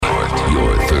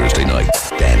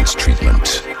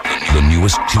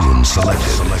newest tunes selected.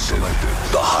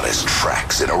 The hottest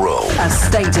tracks in a row. A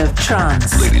state of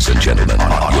trance. Ladies and gentlemen,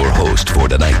 your host for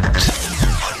tonight,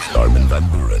 Armin van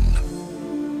Buuren.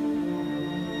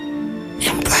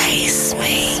 Embrace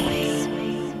me.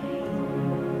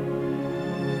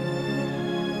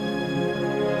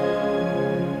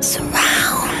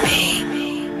 Surround me.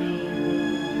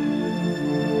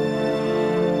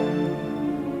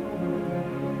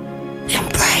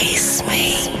 Embrace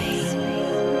me.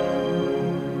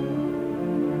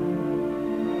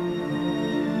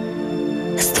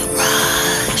 As the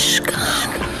rush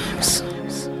comes.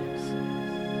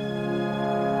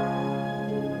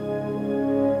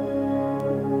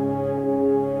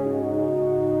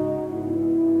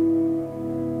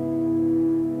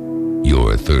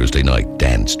 Your Thursday night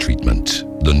dance treatment.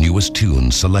 The newest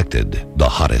tunes selected. The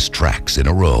hottest tracks in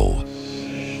a row.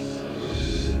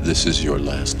 This is your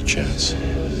last chance.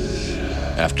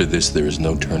 After this, there is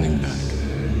no turning back.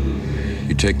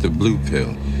 You take the blue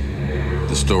pill.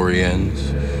 The story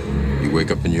ends. You wake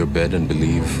up in your bed and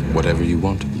believe whatever you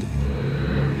want to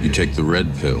believe. You take the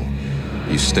red pill.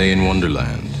 You stay in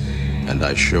Wonderland, and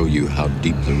I show you how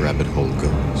deep the rabbit hole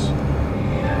goes.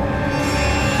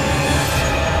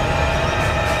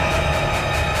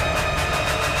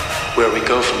 Where we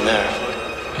go from there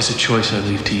is a choice I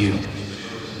leave to you.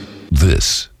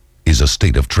 This is A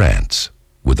State of Trance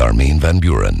with Armin van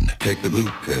Buuren. Take the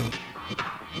blue pill.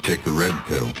 Take the red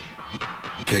pill.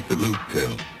 Take the blue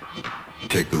pill.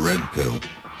 Take the red pill.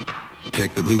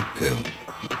 Take the blue pill.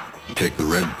 Take the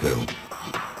red pill.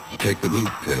 Take the blue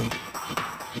pill.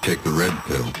 Take the red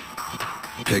pill.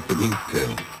 Take the blue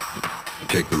pill.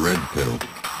 Take the red pill.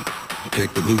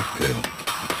 Take the blue pill. Take the red pill. Take the blue pill.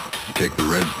 Take the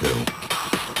red pill.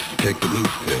 Take the blue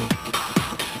pill.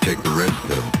 Take the red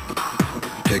pill.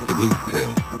 Take the blue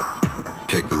pill.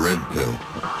 Take the red pill. Take the blue pill. Take the red pill.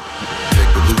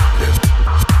 Take the blue pill.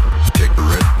 Take the red pill. Take the blue pill. Take the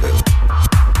red pill.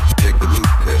 Take the blue pill.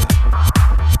 Take the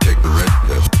red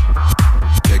pill.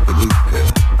 Take the blue pill.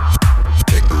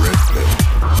 Take the red pill.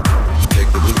 Take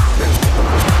the blue pill.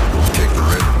 Take the red pill. Take the blue pill. Take the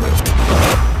red pill.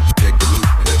 Take the take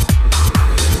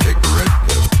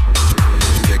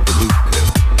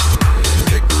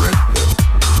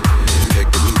the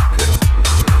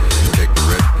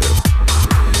red. Take the take the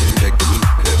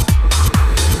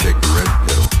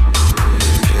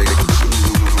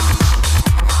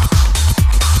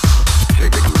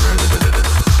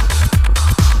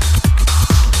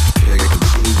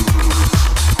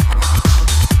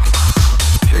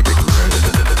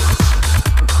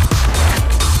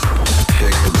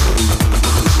Take the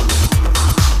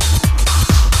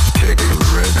take the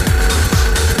red.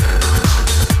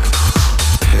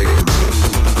 Take the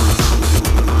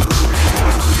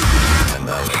and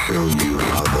I'll show you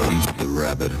how deep the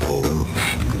rabbit hole goes.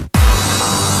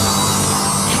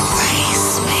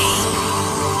 Embrace me.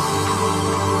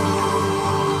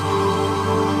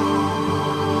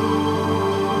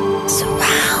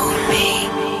 Surround me.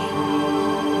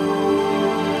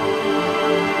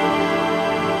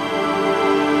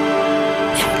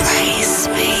 Embrace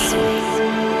me.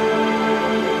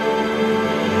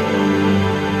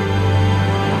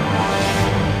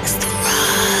 As the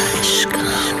rush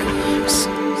comes.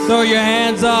 Throw your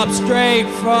hands up straight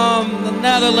from the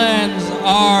Netherlands,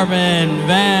 Armin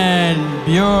van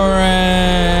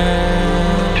Buuren.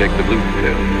 Take the blue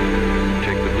pill.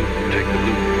 Take the blue pill. Take the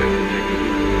blue pill.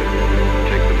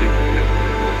 Take the blue pill.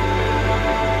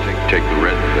 Take the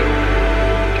red pill.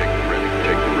 Take the red.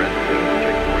 Take the red pill.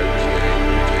 Take the red.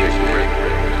 Take the red pill.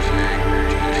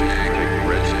 Take the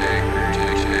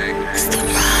red. As the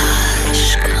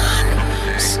rush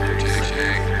comes.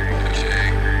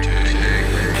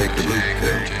 Take the blue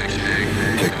pill.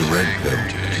 Take the red pill.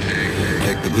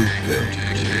 Take the blue pill.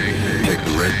 Take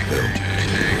the red pill.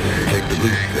 Take the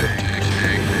blue pill.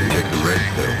 Take the red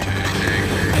pill.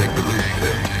 Take the blue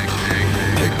pill.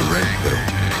 Take the red pill.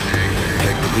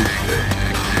 Take the blue pill.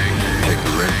 Take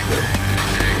the red pill.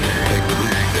 Take the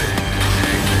blue pill.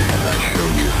 And I show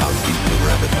you how deep the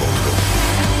rabbit hole goes.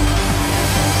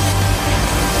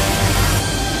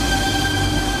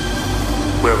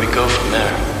 Where we go from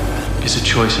there is a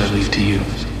choice I leave to you.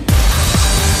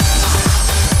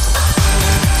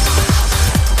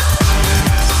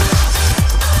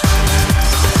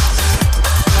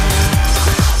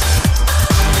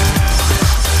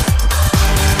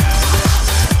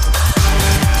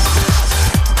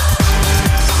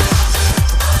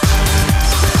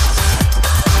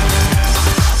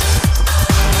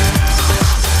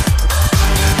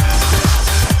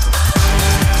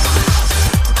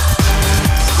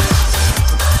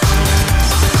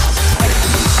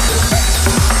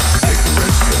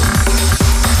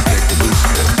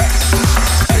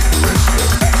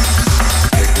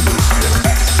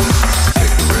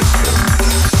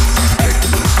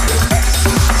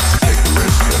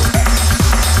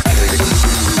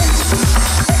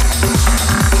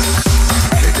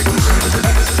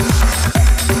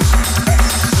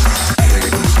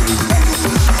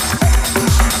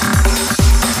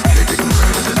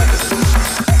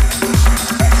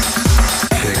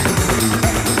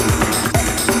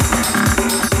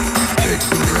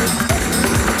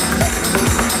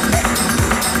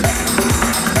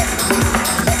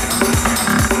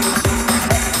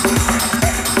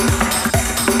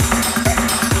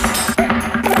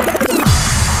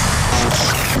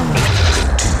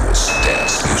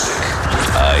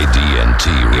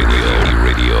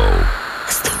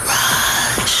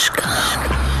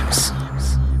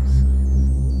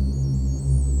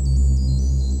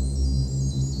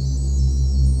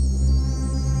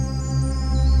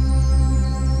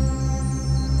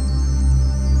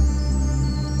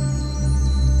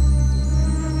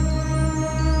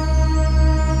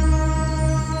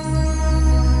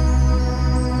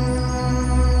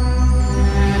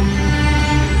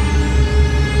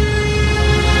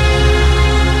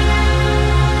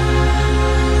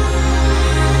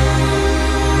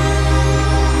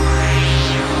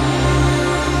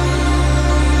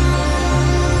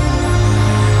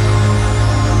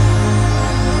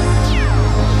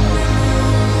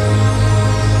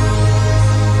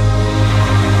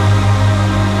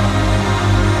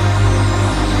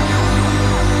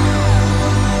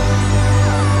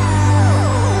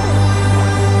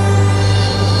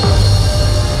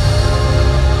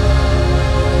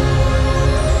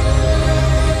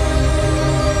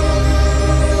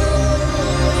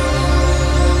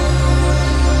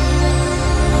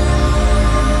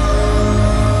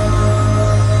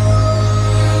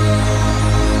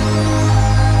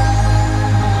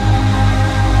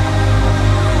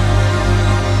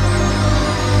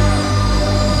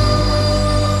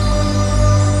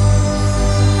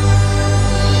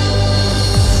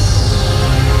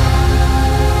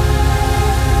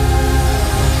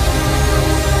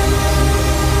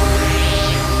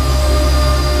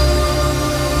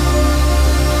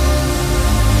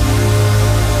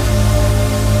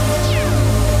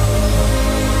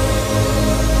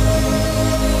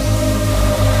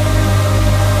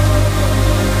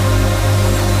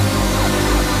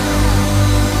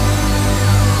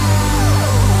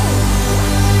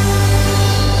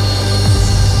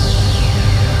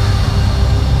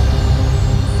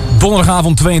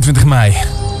 Donderdagavond 22 mei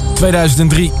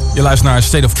 2003. Je luistert naar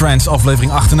State of Trance,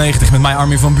 aflevering 98 met mij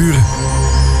Armin van Buuren.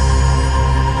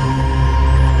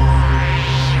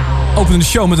 Openen de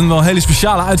show met een wel hele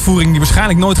speciale uitvoering die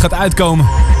waarschijnlijk nooit gaat uitkomen.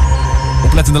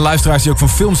 Oplettende luisteraars die ook van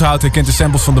films houdt herkent de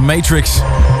samples van The Matrix.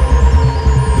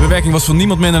 De bewerking was van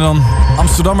niemand minder dan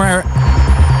Amsterdammer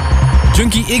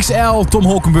Junkie XL, Tom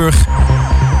Holkenburg.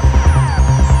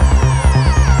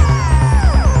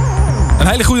 Een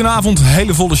hele goede avond, een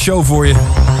hele volle show voor je.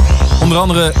 Onder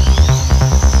andere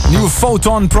nieuwe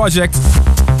Photon Project.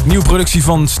 Nieuwe productie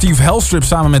van Steve Helstrip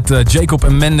samen met Jacob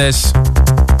en Mendes.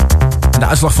 En de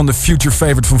uitslag van de Future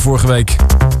Favorite van vorige week.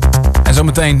 En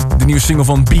zometeen de nieuwe single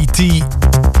van BT.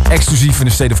 Exclusief in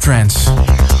de State of Trance.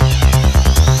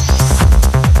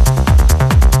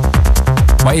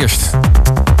 Maar eerst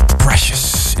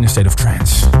Precious in de State of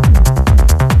Trance.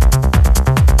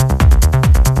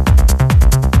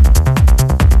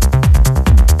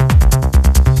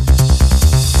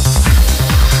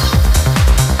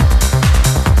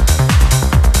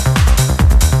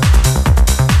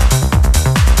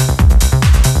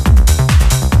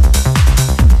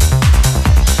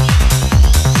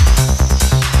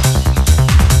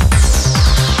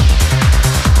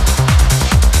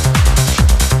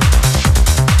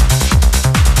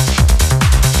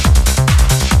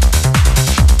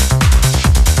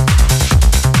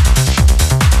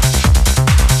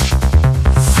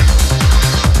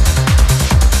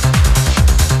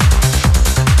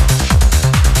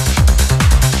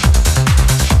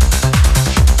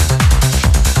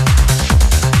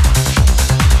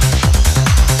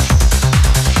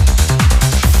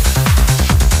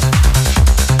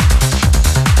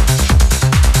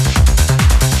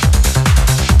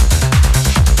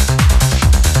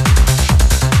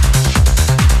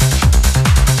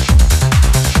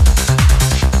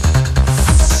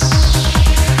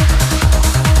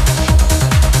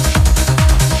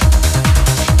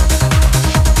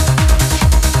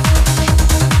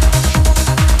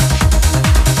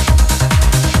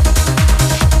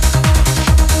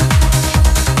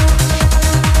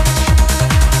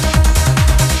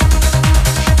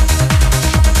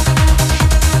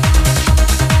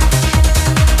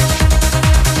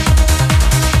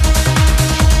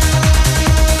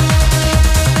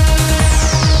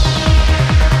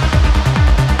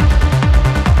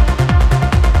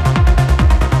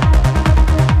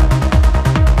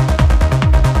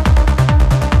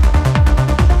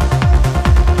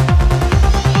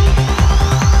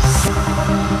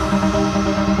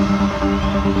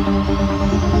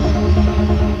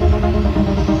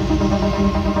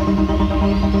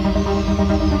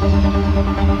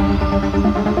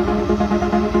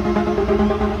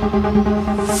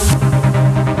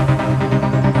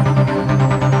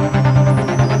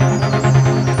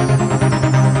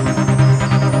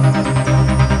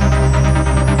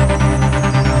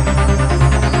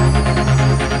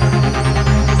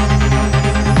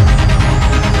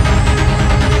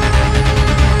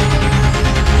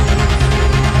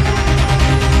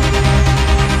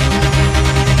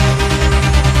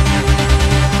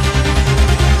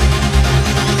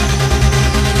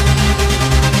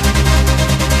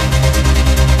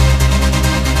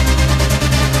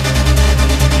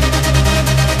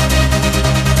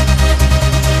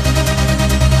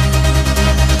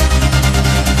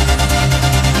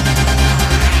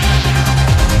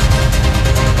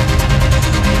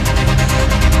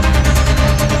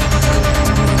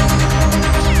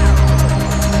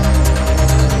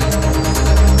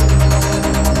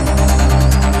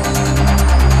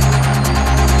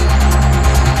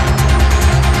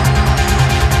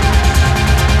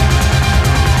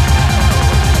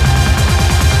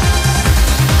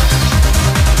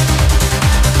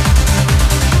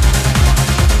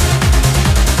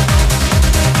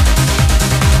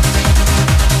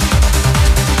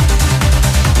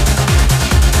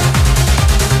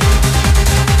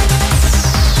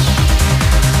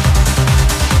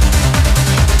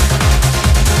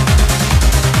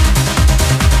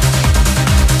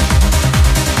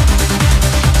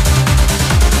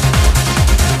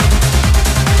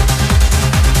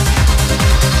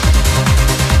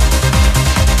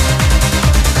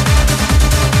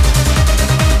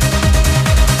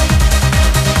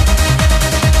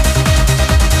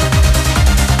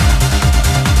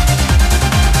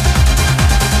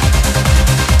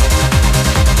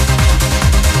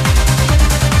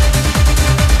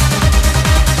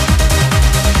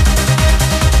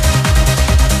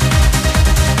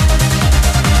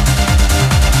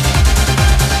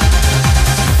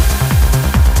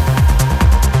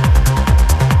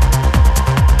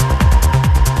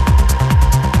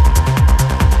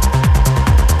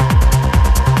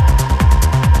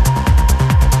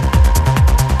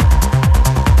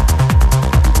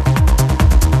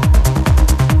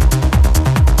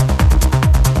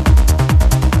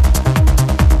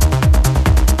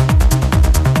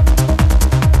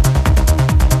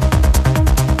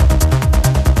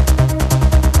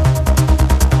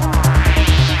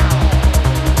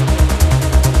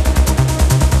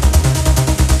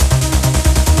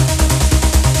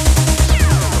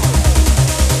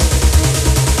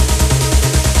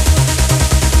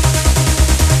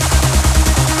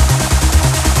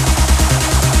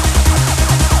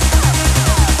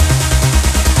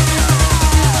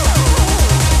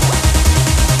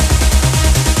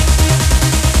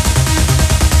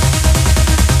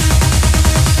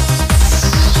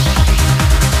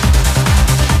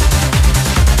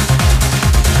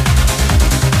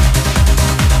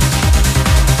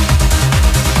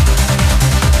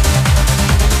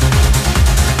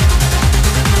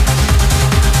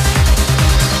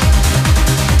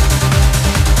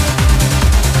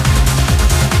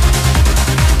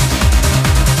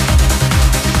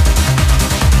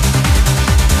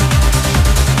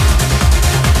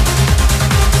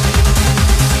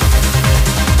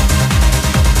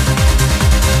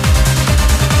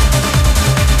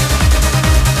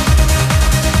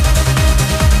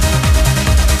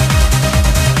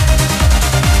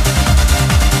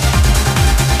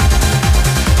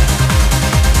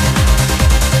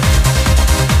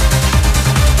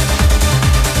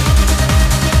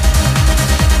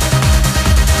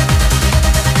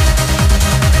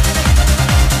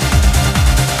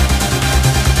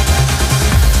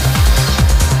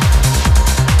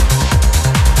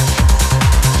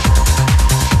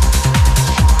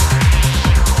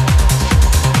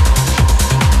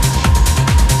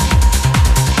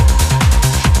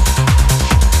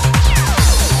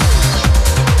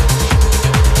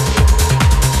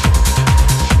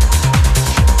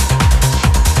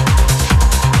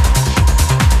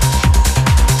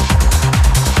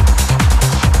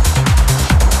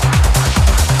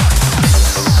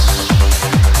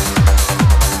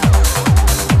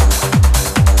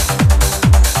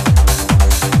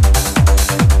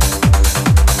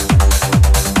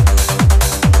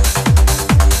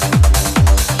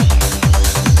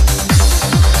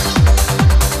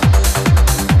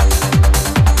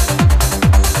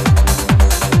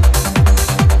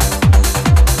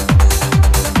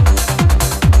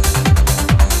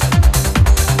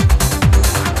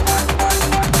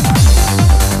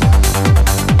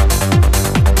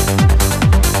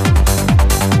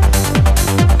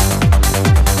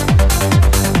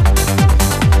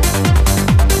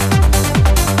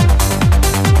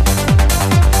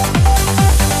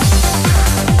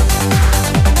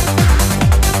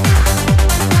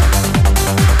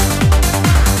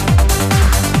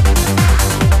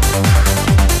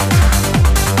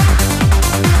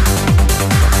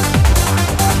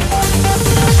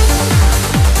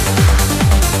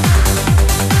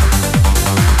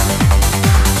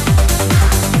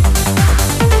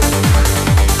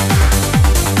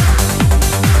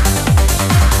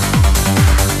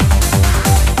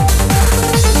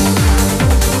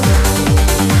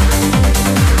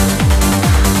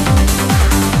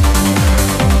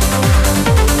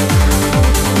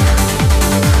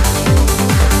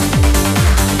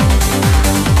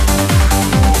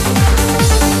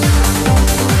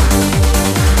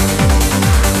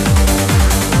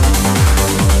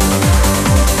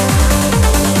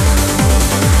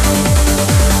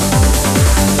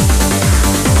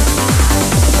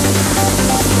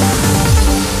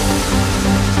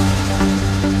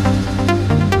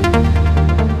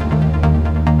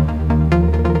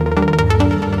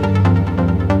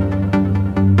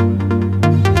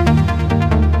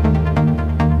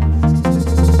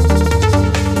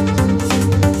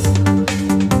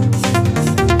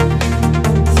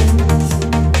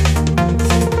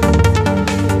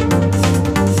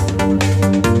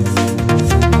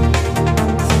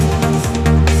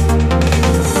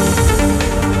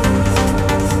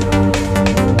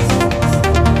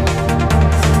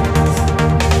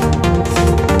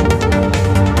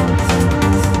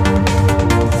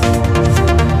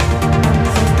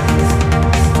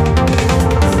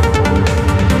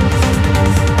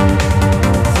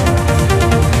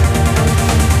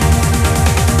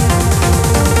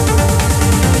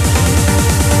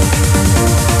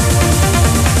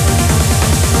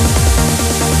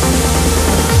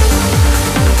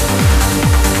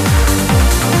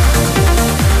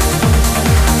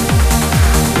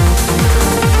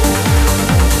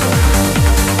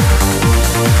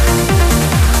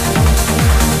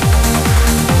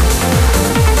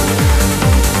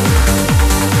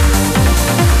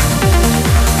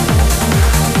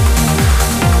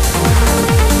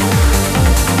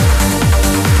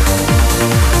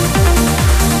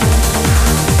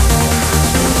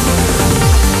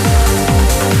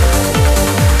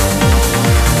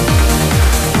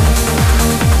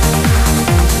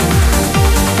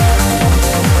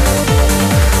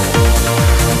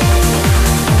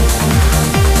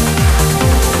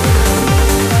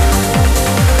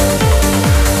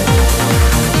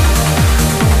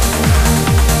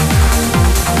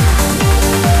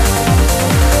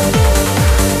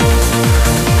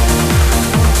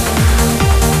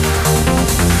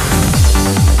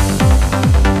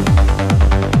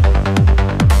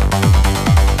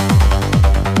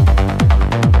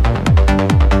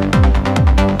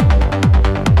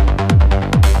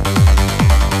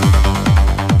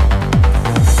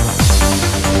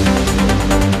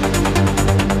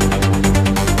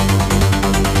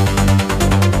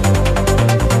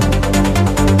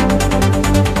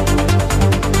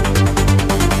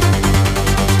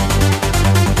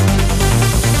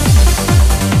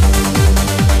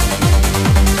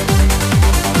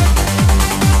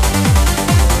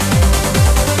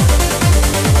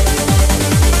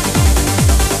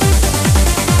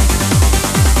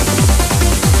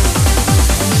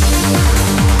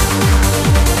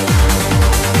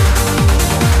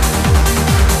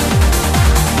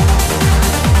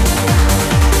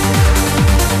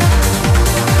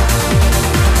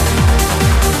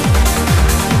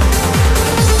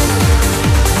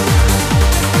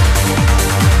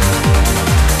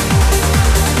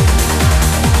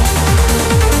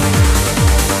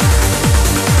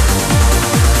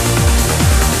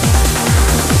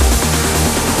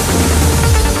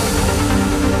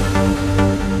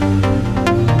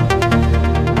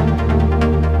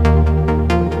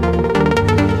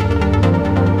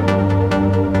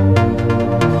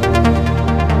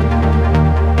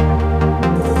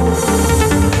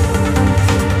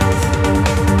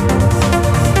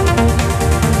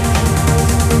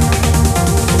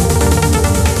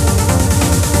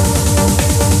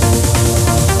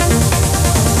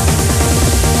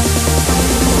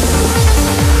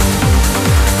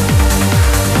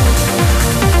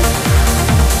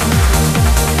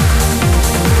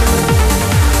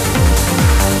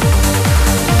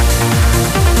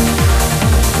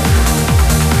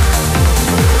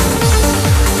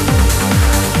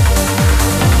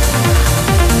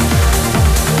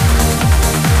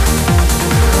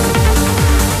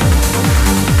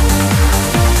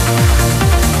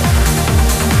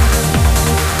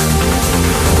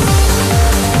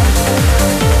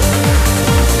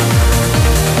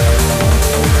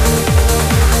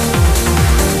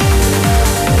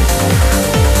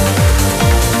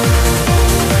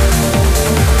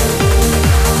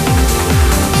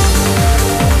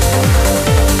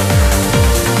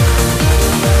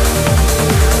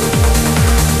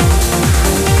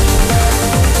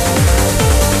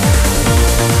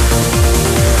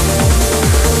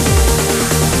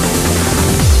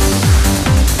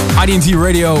 IDT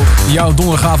Radio, jouw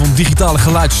donderdagavond digitale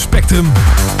geluidsspectrum.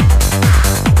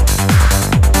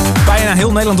 Bijna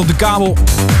heel Nederland op de kabel.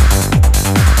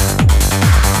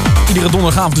 Iedere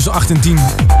donderdagavond tussen 8 en 10.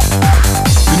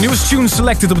 De nieuwste tunes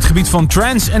selected op het gebied van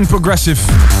trance en progressive.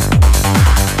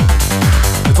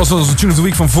 Het was zoals de tune of the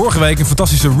week van vorige week. Een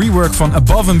fantastische rework van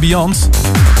Above and Beyond.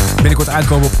 Binnenkort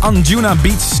uitkomen op Anjuna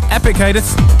Beats. Epic heet het.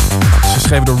 Het is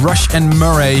geschreven door Rush and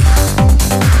Murray.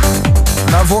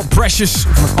 Daarvoor Precious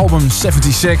van het album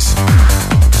 76.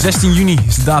 16 juni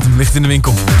is de datum, ligt in de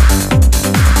winkel.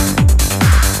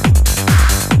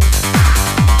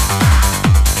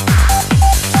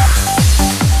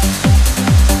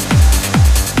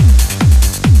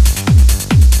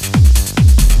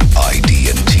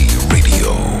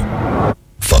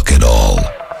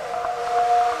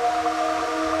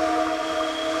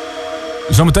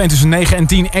 Zometeen tussen 9 en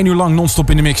 10, 1 uur lang non-stop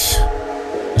in de mix.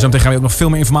 Zometeen gaan we ook nog veel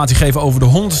meer informatie geven over de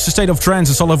 100ste State of Trance.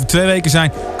 Dat zal over 2 weken zijn.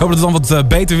 Ik hoop dat het dan wat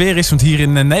beter weer is, want hier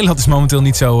in Nederland is het momenteel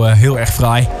niet zo heel erg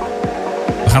fraai.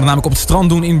 We gaan het namelijk op het strand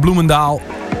doen in Bloemendaal.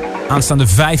 Aanstaande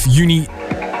 5 juni.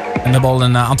 En we hebben al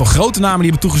een aantal grote namen die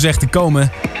hebben toegezegd te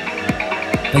komen.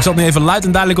 En ik zal het nu even luid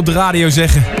en duidelijk op de radio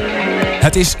zeggen.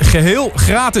 Het is geheel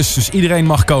gratis, dus iedereen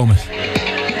mag komen.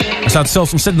 Ik zou het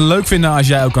zelfs ontzettend leuk vinden als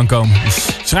jij ook kan komen. Dus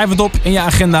schrijf het op in je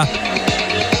agenda.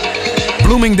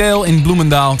 Bloomingdale in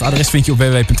Bloemendaal. Het adres vind je op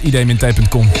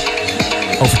www.id-t.com.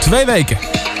 Over 2 weken.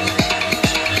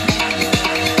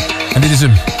 En dit is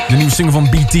hem. De nieuwe single van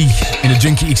BT in de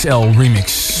Junkie XL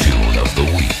remix. Tune of the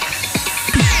week.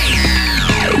 Yeah.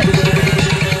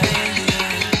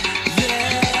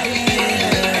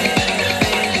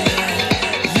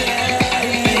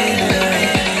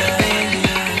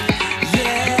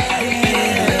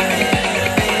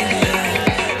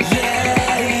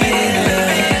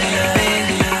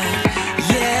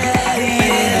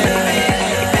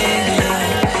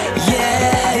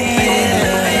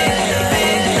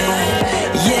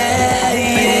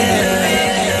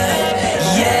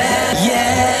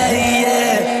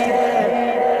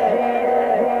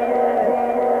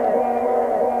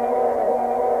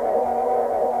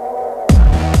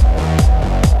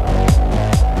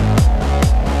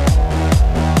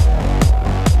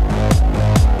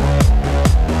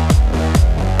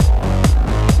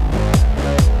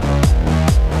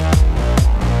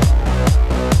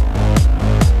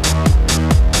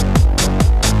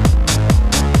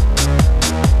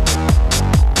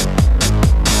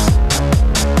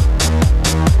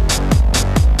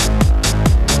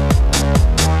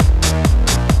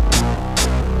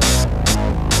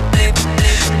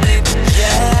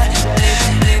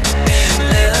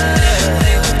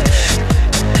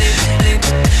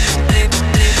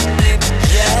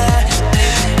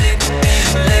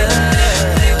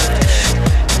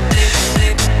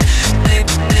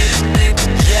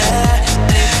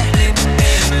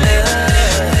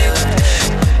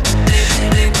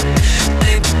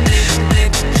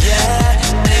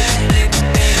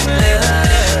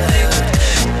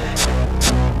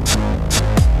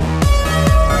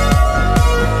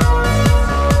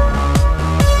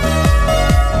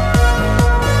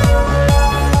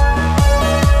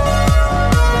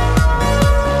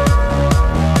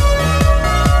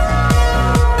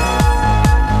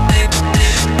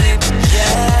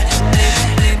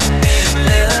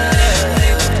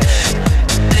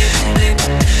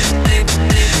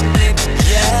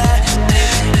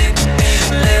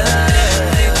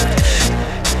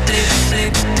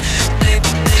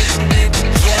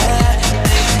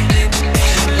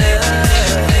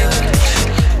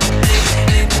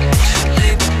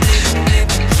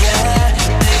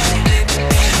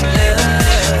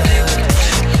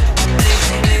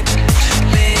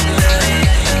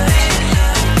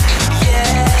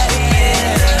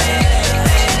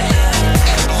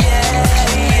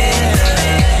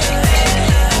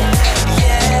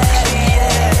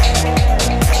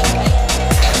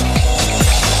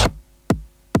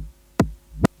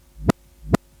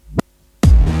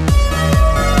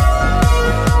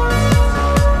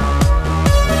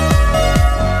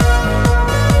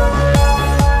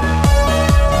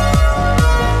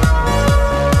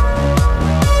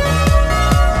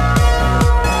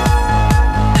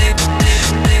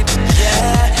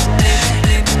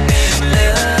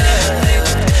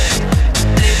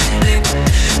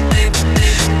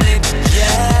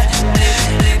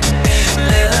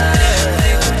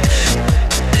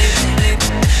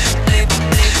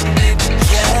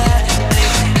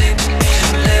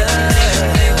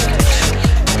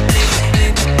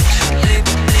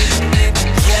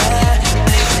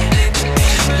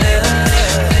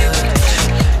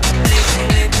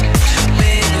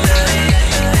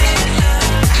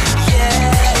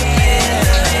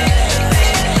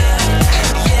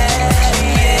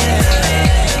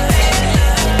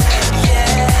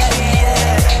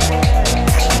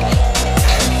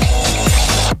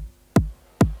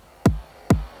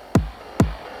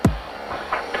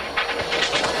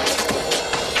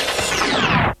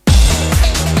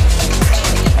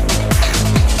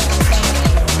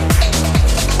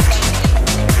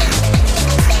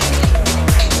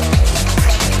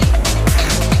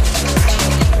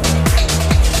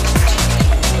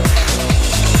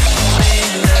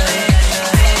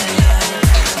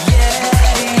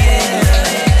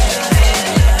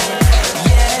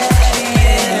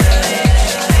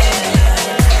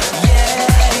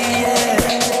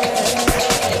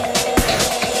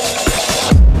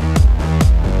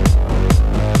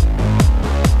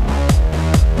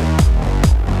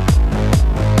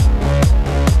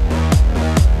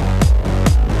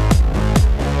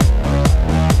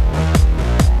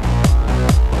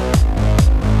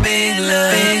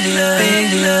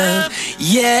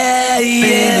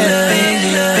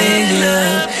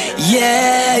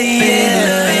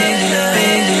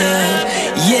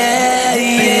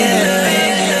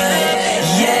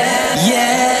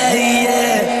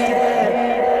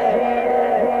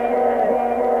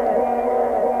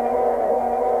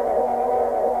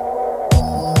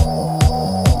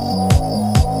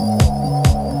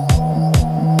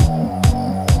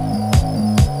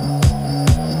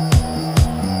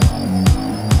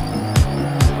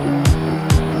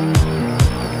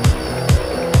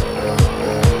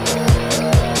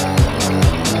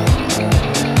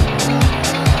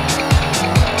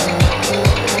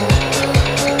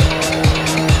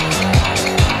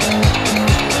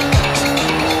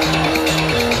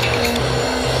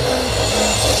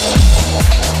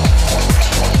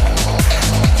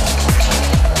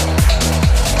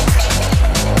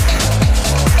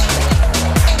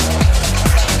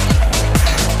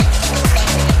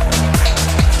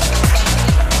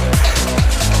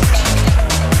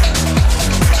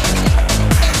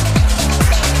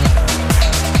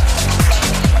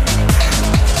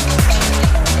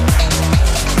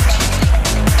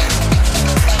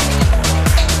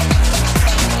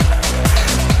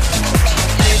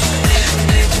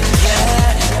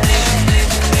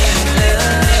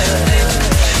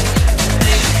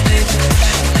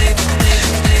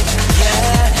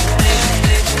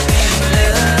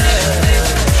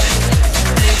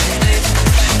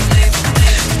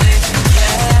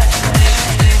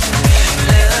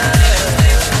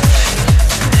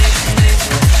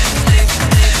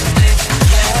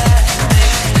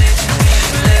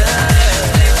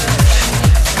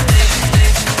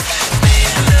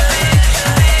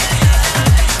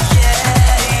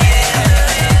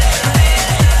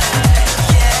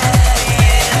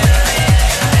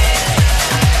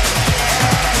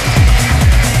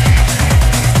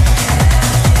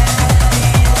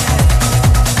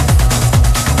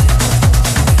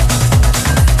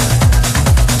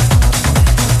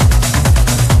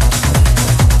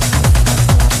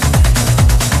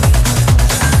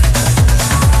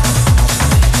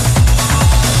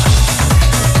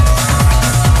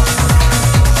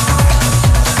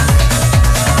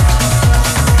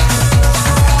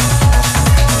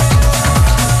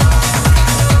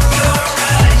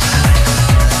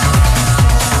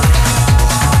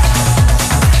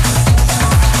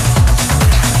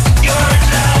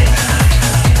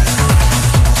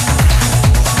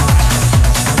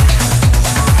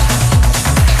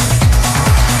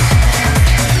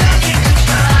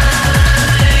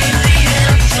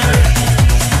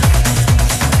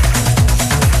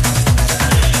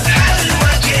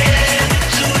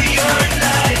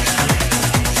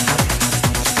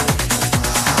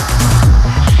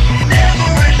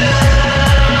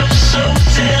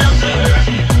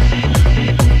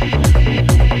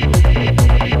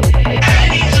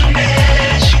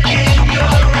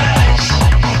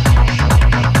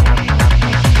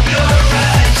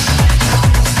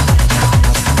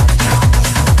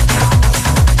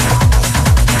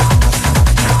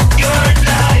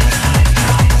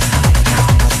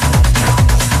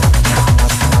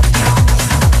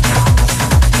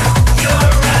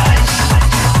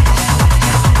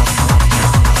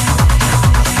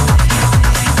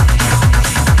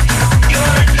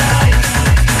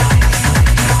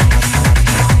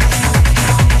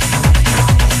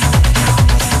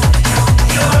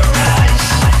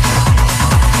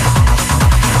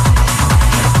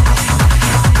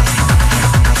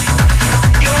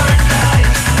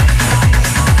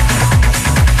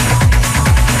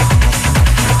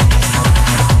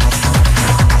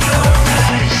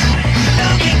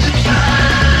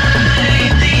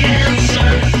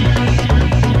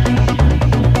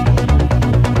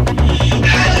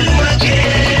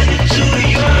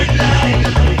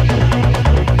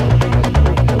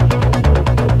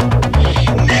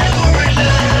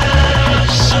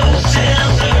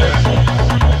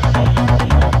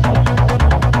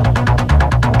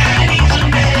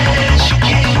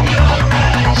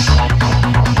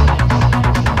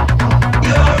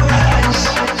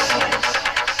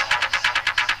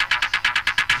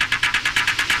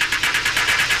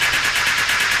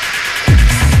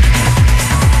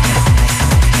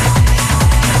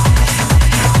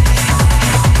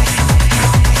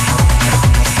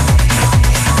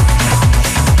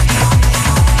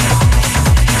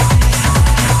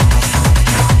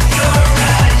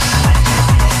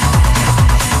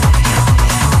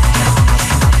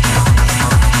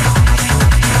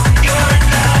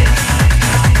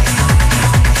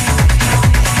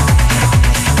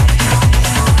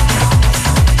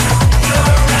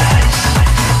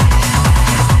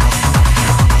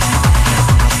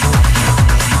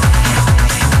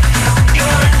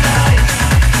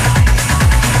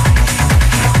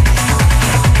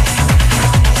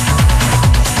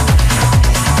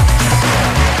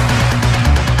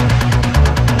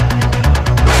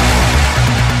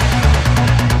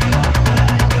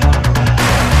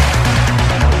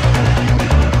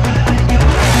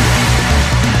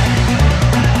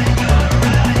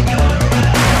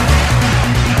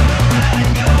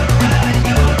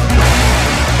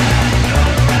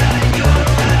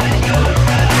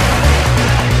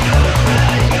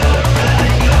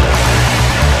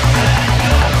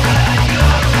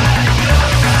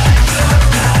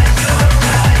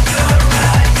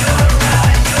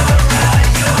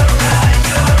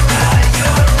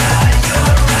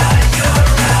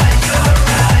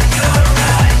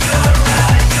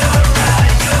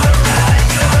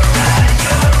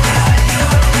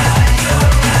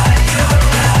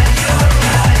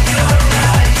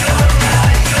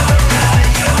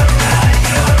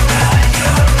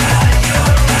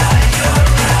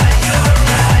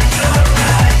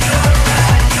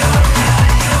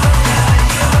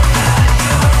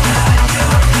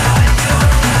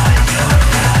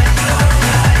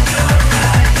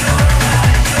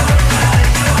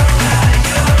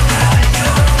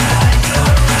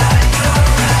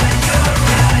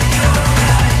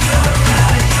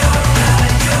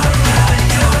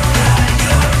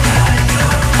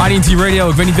 IDT Radio.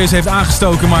 Ik weet niet wie ze heeft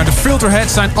aangestoken, maar de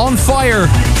Filterheads zijn on fire.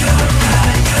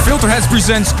 Filterheads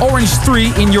presents Orange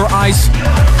 3 in Your Eyes.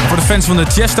 Voor de fans van de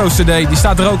Tiesto CD, die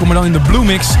staat er ook, maar dan in de Blue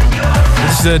Mix.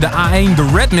 Dit is de A1, de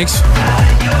Red Mix.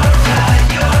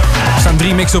 Er staan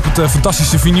 3 mixen op het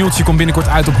fantastische vinyltje. Komt binnenkort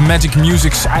uit op Magic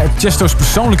Music's, Tiesto's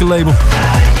persoonlijke label.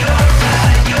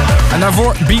 En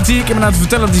daarvoor BT, ik heb me nou te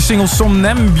vertellen dat die single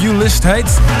Somnambulist heet.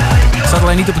 Het staat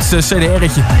alleen niet op het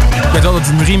CDR'tje. Ik weet wel dat het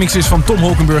een remix is van Tom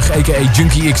Holkenburg, a.k.a.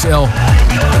 Junkie XL.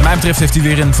 Wat mij betreft heeft hij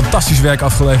weer een fantastisch werk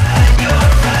afgeleverd.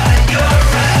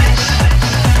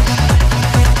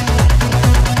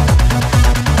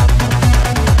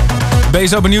 Ben je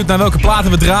zo benieuwd naar welke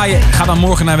platen we draaien? Ga dan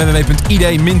morgen naar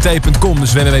www.id-t.com.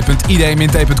 Dus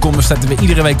www.id-t.com. Daar zetten we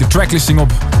iedere week de tracklisting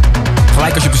op.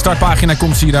 Gelijk als je op de startpagina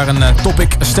komt, zie je daar een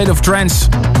topic, A State of Trance.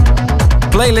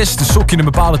 Playlist, dus zoek je een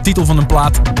bepaalde titel van een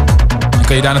plaat. Dan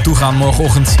kun je daar naartoe gaan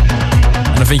morgenochtend.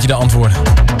 En dan vind je de antwoorden.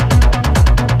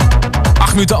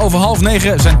 8 minuten over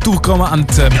 8:30 zijn toegekomen aan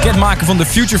het bekendmaken van de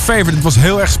Future Favorite. Het was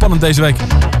heel erg spannend deze week.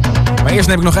 Maar eerst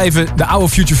neem ik nog even de oude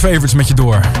Future Favorites met je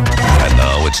door. And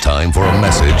now it's time for a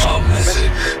message. A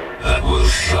message that will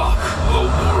shock the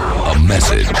world. A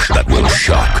message that will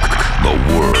shock the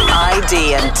world.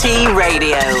 ID&T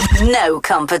Radio. No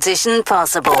competition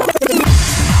possible.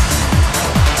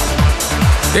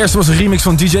 De eerste was een remix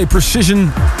van DJ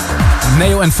Precision.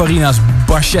 Neo en Farina's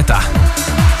Barchetta.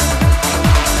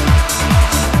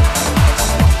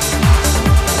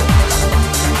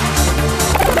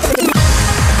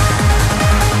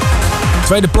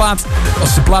 Tweede plaat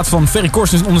was de plaat van Ferry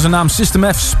Corsten onder zijn naam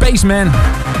System F, Spaceman.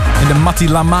 In de Matti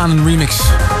Lamanen remix.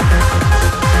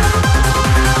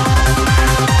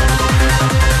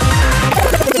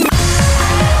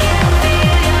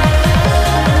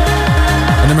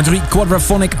 En nummer 3,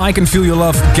 Quadraphonic, I Can Feel Your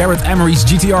Love. Garrett Emery's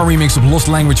GTR remix op Lost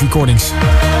Language Recordings.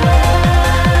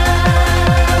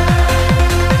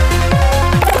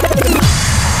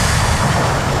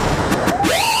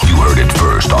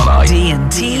 On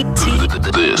ID&T.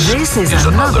 This is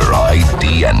another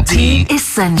ID&T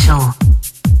Essential.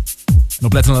 Een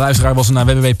oplettende luisteraar was naar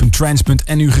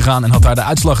www.trance.nu gegaan en had daar de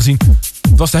uitslag gezien.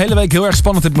 Het was de hele week heel erg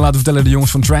spannend, heb ik me laten vertellen, de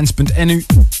jongens van trance.nu.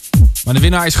 Maar de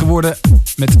winnaar is geworden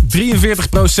met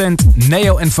 43%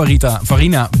 Neo en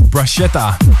Farina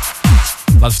Barchetta.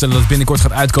 Laten vertellen dat het binnenkort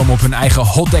gaat uitkomen op hun eigen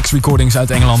Hot X Recordings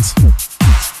uit Engeland.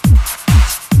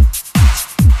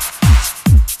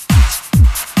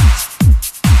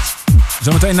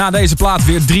 Zometeen na deze plaat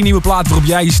weer 3 nieuwe platen waarop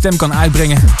jij je stem kan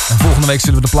uitbrengen. En volgende week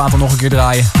zullen we de plaat dan nog een keer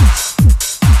draaien.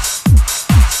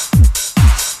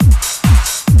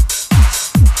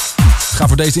 Ga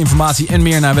voor deze informatie en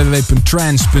meer naar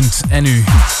www.trance.nu.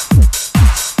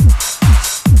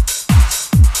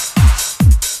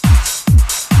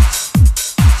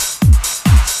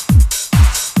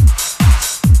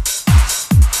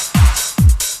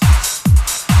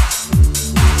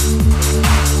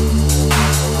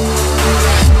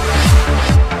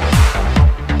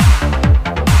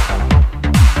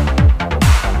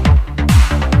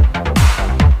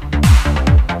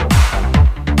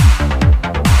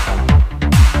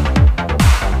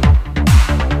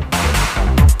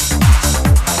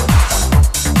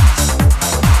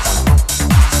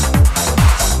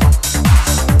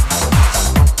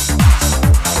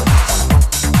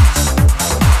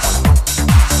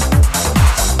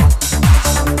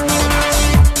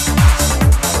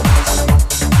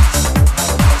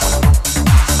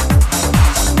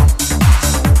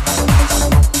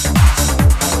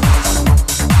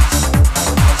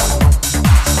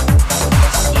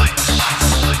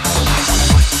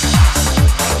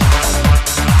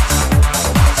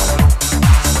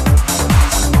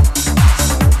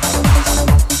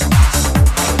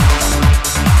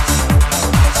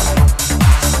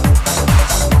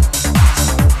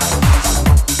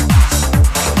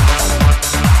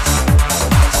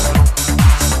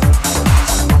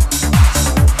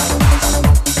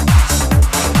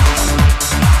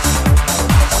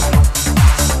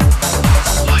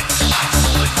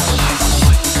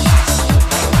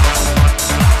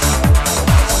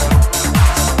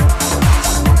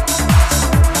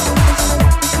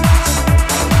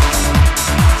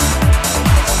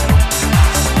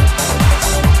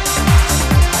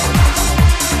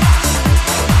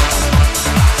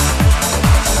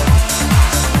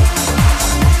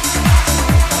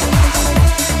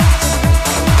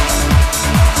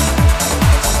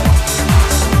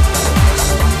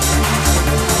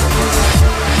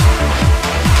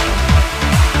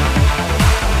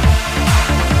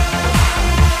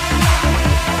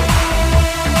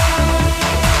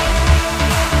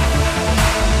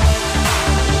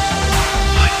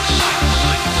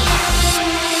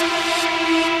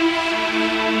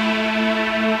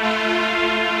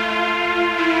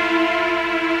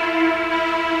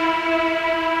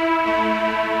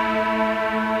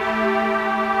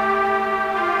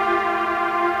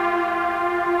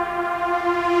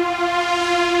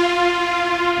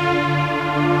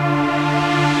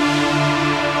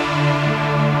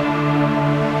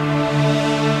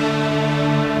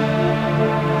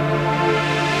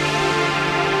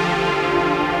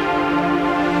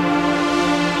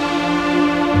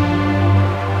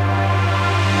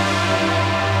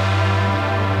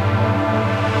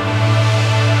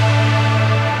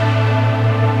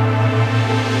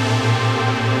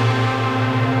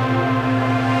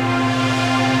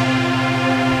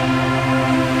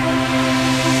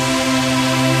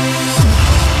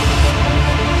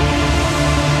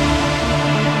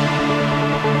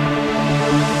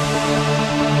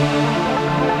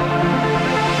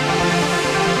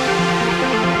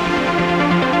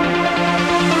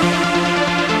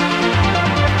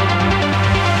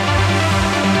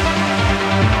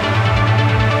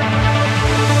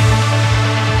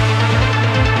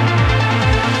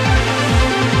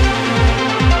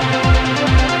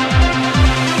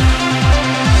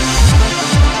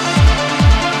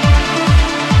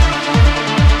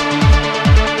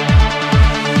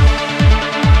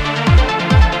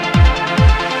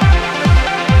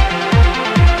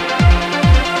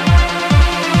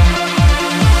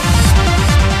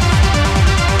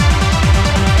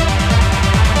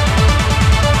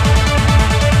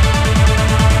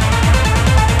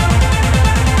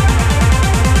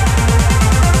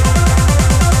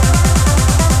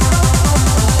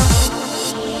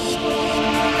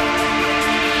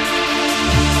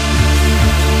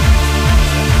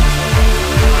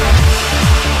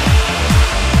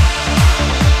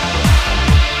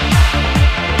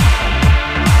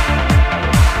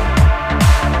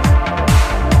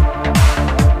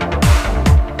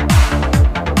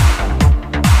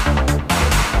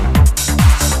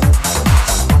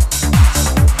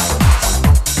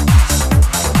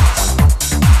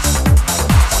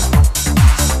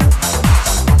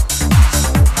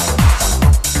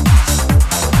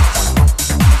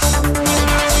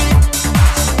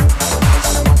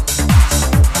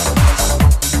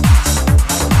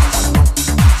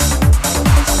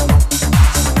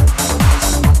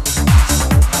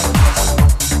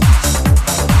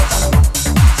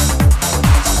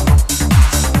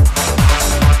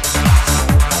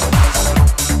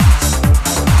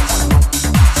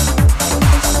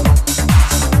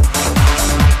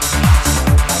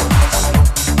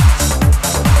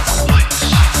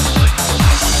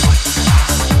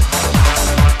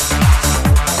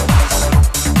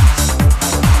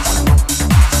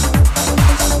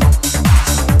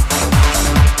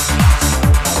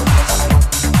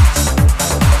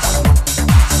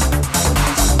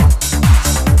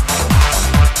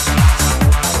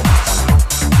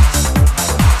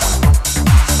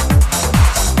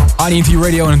 IDT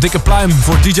Radio en een dikke pluim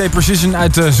voor DJ Precision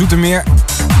uit Zoetermeer.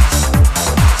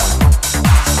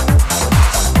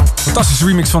 Fantastische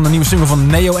remix van de nieuwe single van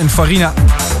Neo en Farina.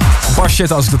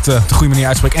 Barchet, als ik dat op de goede manier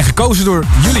uitspreek. En gekozen door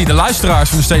jullie, de luisteraars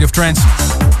van de State of Trance.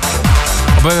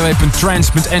 Op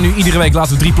www.trance.nu. Iedere week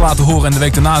laten we 3 platen horen en de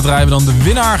week daarna draaien we dan de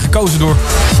winnaar, gekozen door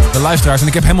de luisteraars. En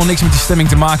ik heb helemaal niks met die stemming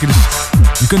te maken, dus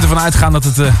je kunt ervan uitgaan dat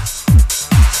het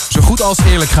zo goed als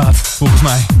eerlijk gaat, volgens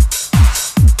mij.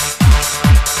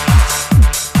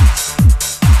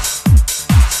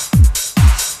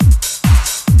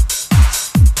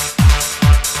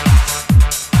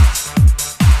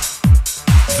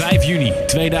 Juni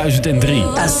 2003.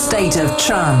 A State of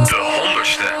Trance. De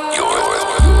 100ste.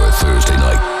 Your Thursday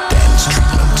night dance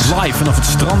treatment. Live vanaf het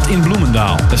strand in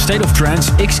Bloemendaal. A State of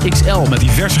Trance XXL met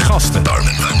diverse gasten.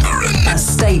 Armin van Buuren. A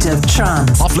State of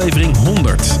Trance. Aflevering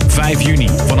 100. 5 juni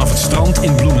vanaf het strand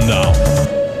in Bloemendaal.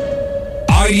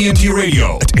 IDT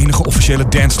Radio. Het enige officiële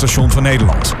dancestation van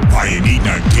Nederland. Waar je niet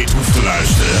naar dit hoeft te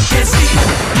luisteren.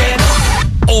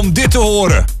 Om dit te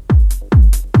horen.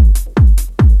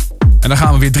 En dan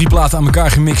gaan we weer 3 platen aan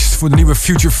elkaar gemixt voor de nieuwe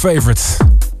Future Favorite.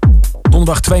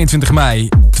 Donderdag 22 mei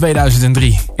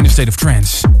 2003 in de State of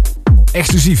Trance.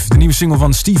 Exclusief de nieuwe single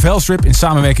van Steve Hellstrip in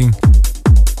samenwerking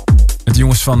met de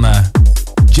jongens van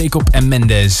Jacob en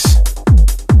Mendes.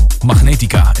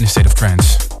 Magnetica in de State of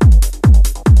Trance.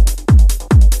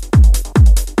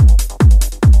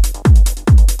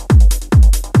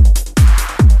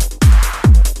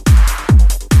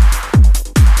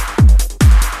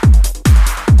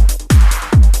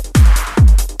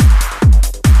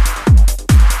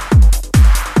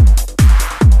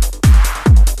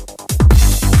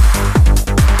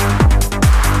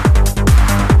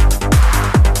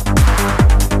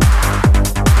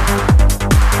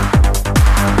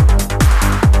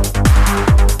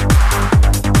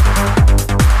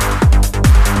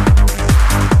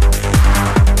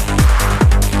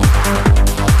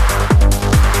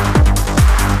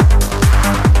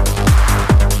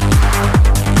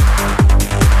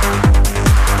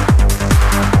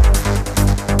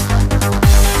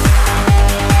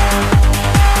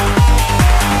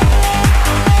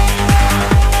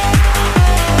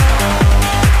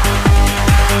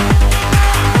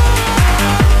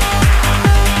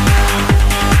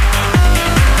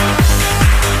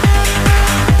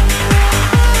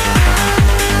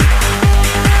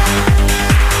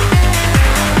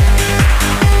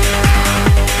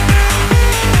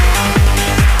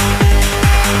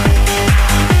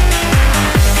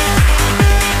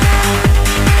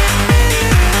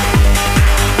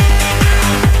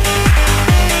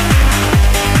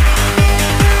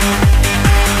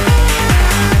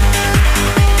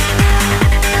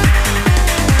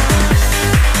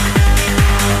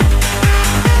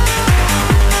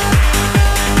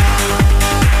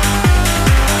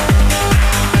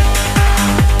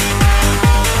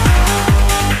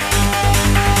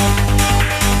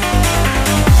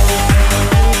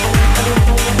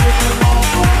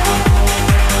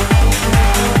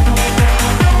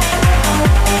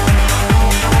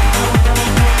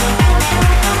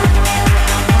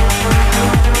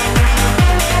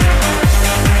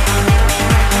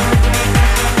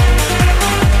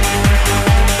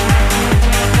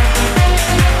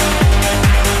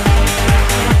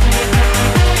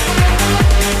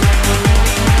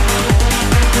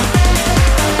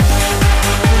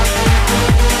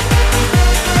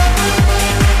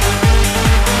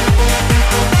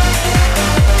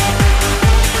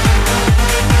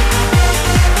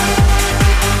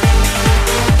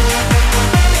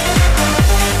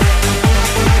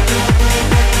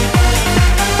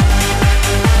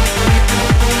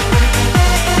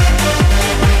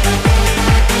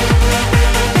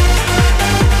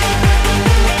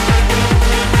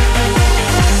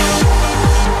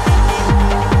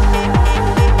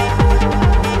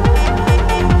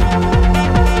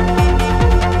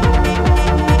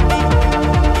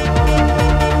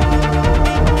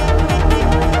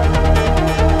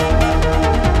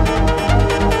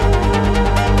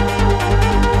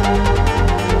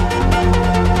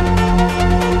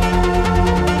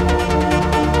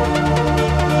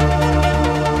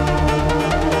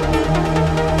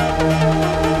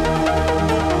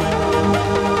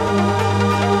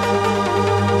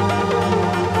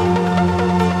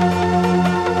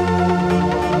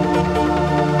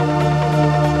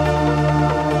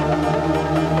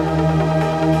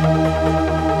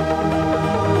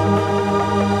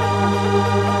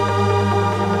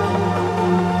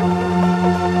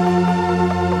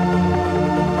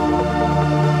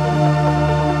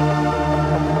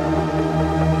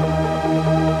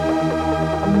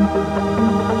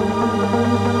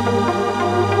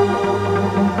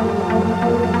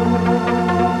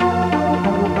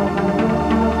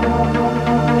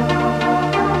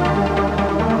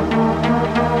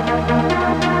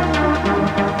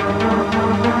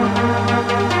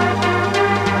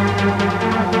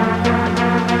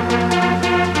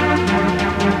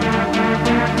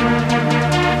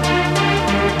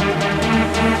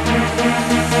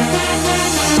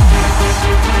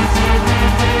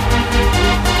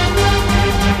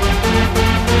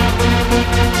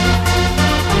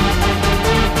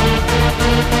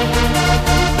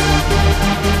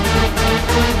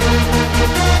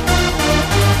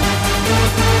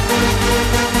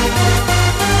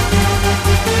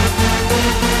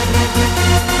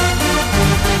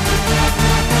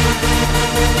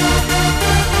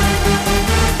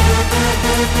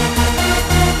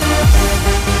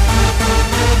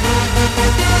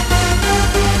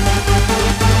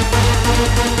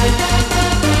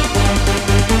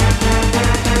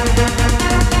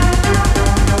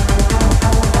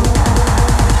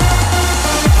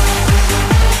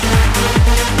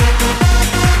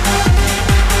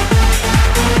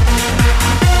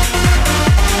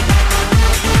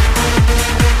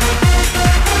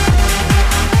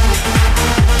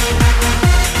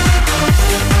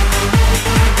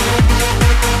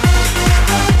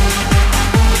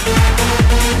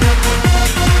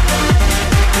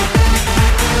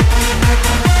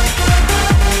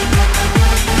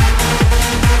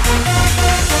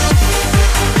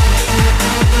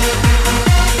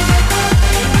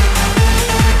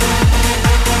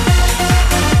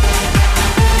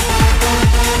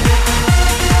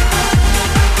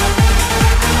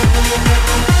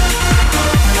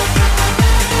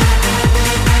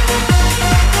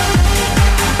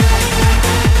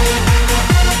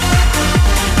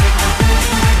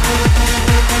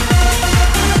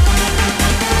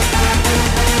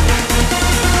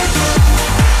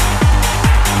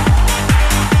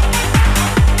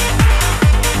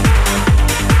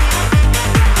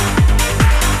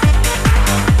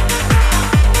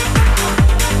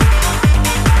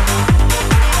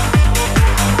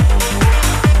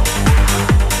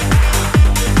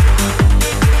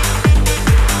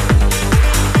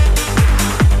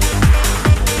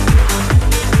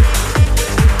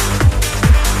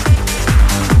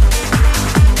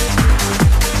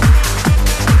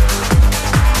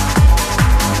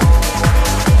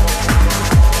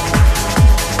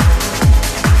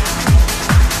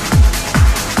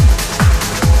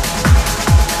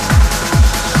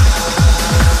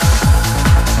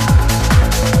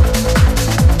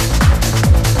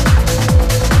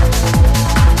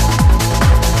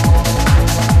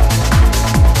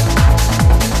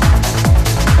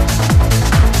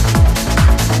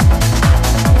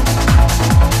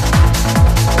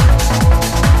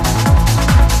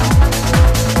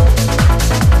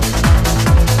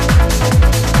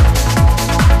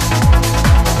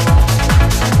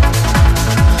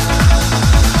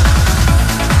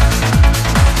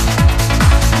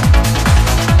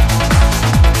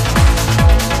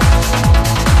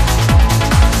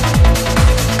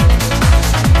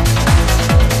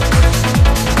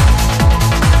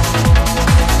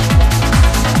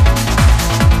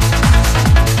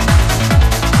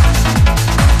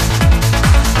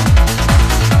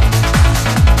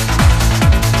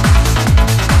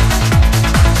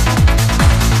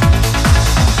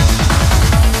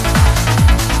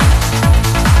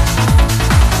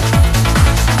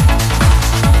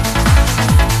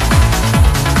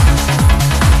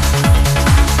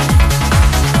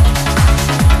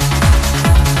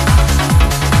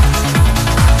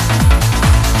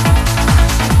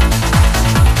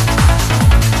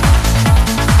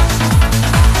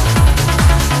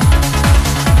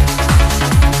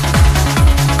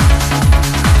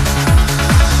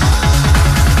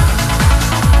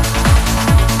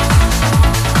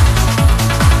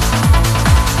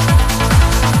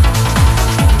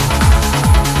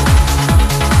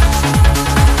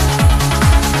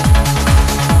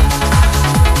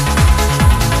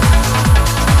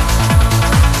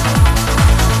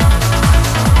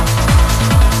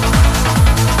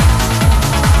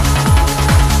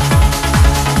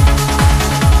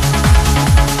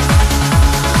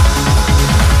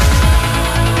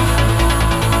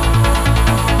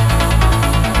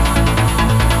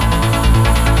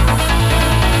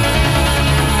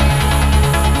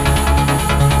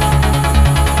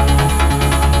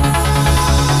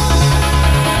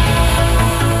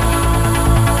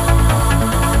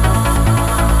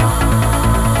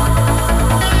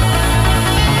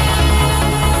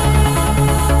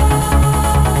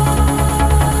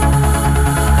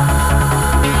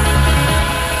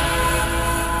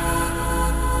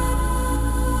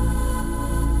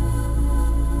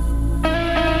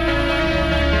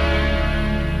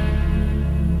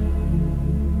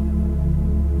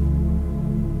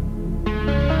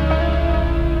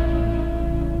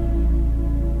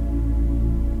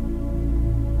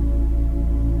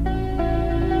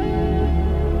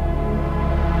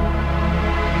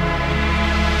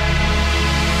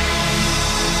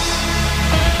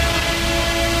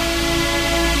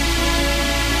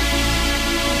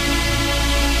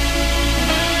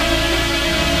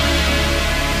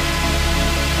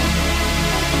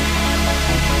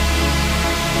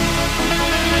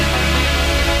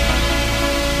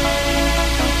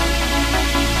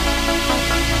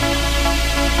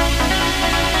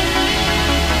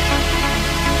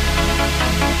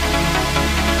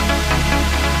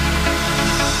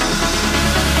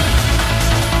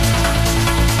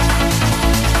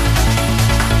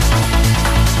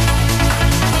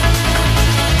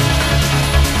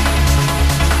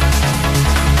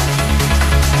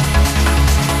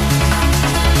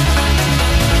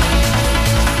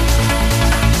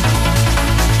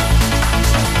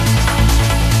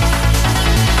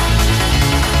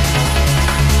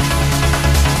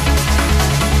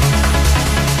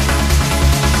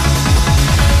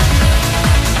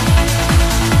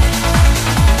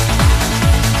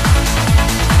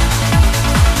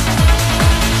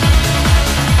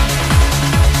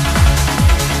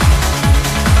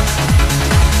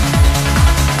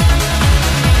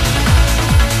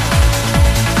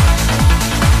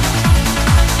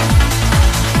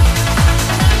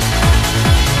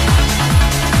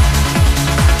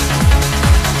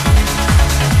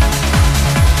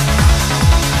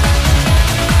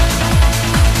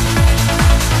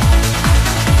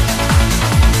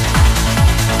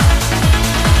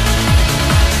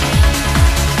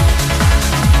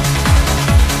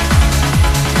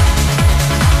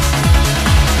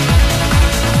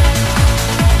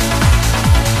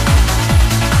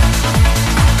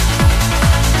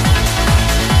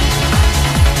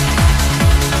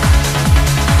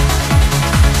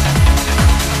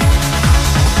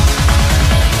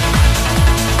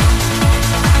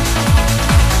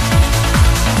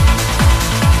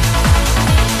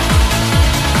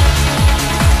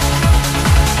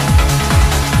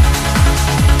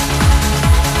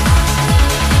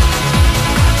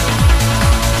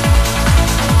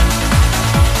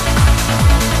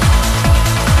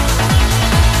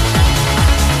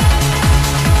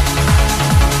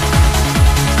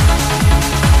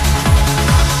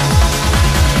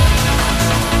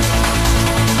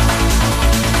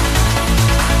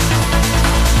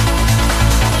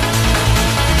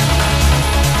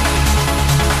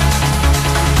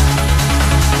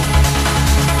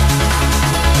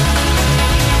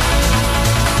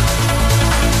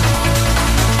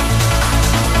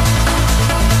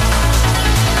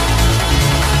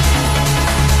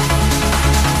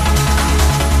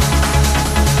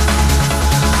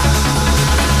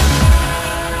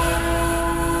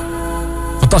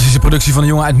 productie van een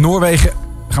jongen uit Noorwegen.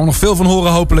 Daar gaan we nog veel van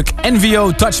horen hopelijk.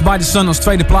 NVO, Touched by the Sun als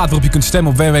tweede plaat waarop je kunt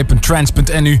stemmen op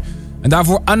www.trance.nu. En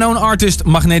daarvoor Unknown Artist,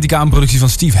 Magnetica, een productie van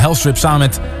Steve Helstrip samen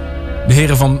met de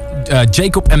heren van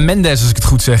Jacob en Mendes, als ik het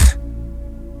goed zeg.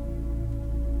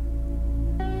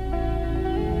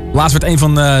 Laatst werd een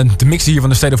van de mixen hier van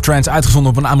de State of Trance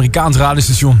uitgezonden op een Amerikaans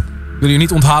radiostation. Wil je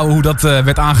niet onthouden hoe dat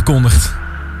werd aangekondigd?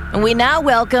 We now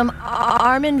welcome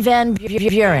Armin van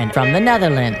Buuren from the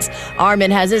Netherlands.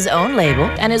 Armin has his own label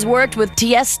and has worked with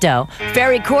Tiesto,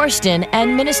 Ferry Corsten,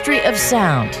 and Ministry of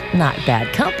Sound. Not bad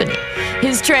company.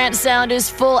 His trance sound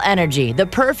is full energy, the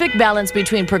perfect balance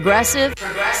between progressive,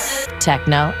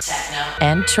 techno,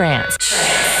 and trance.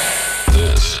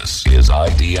 This is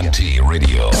IDNT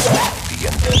Radio.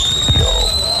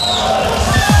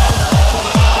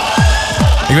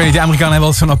 Ik weet niet, de Amerikanen hebben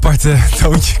altijd zo'n apart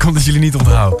toontje. Komt dat jullie niet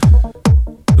onthouden.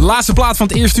 De laatste plaat van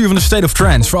het eerste uur van de State of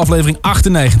Trance voor aflevering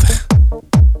 98.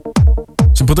 Het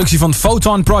is een productie van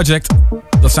Photon Project.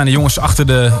 Dat zijn de jongens achter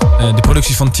de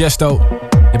producties van Tiesto.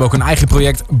 Die hebben ook een eigen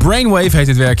project. Brainwave heet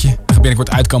dit werkje. Dat gaat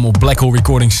binnenkort uitkomen op Black Hole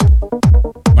Recordings.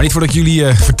 Maar niet voordat ik jullie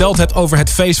verteld heb over het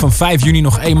feest van 5 juni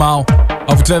nog eenmaal.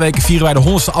 Over 2 weken vieren wij de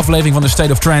 100ste aflevering van de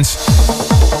State of Trance.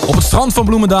 Op het strand van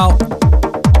Bloemendaal.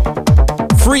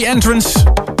 Free entrance.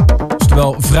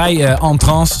 Oftewel vrij en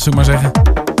trance, zullen we maar zeggen.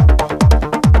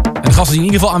 En de gasten die in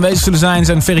ieder geval aanwezig zullen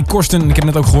zijn Ferry Corsten. En ik heb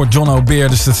net ook gehoord John O'Beer.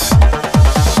 Dus dat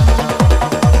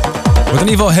wordt in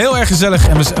ieder geval heel erg gezellig.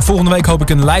 En volgende week hoop ik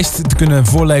een lijst te kunnen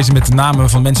voorlezen met de namen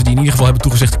van mensen die in ieder geval hebben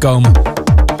toegezegd te komen.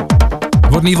 Het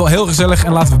wordt in ieder geval heel gezellig.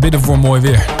 En laten we bidden voor mooi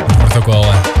weer. Dat wordt ook wel,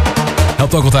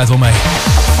 helpt ook altijd wel mee.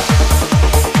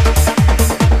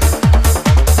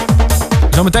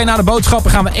 Zometeen na de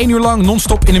boodschappen gaan we 1 uur lang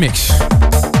non-stop in de mix.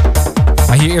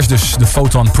 Maar hier eerst dus de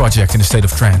Photon Project in the State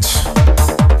of Trance.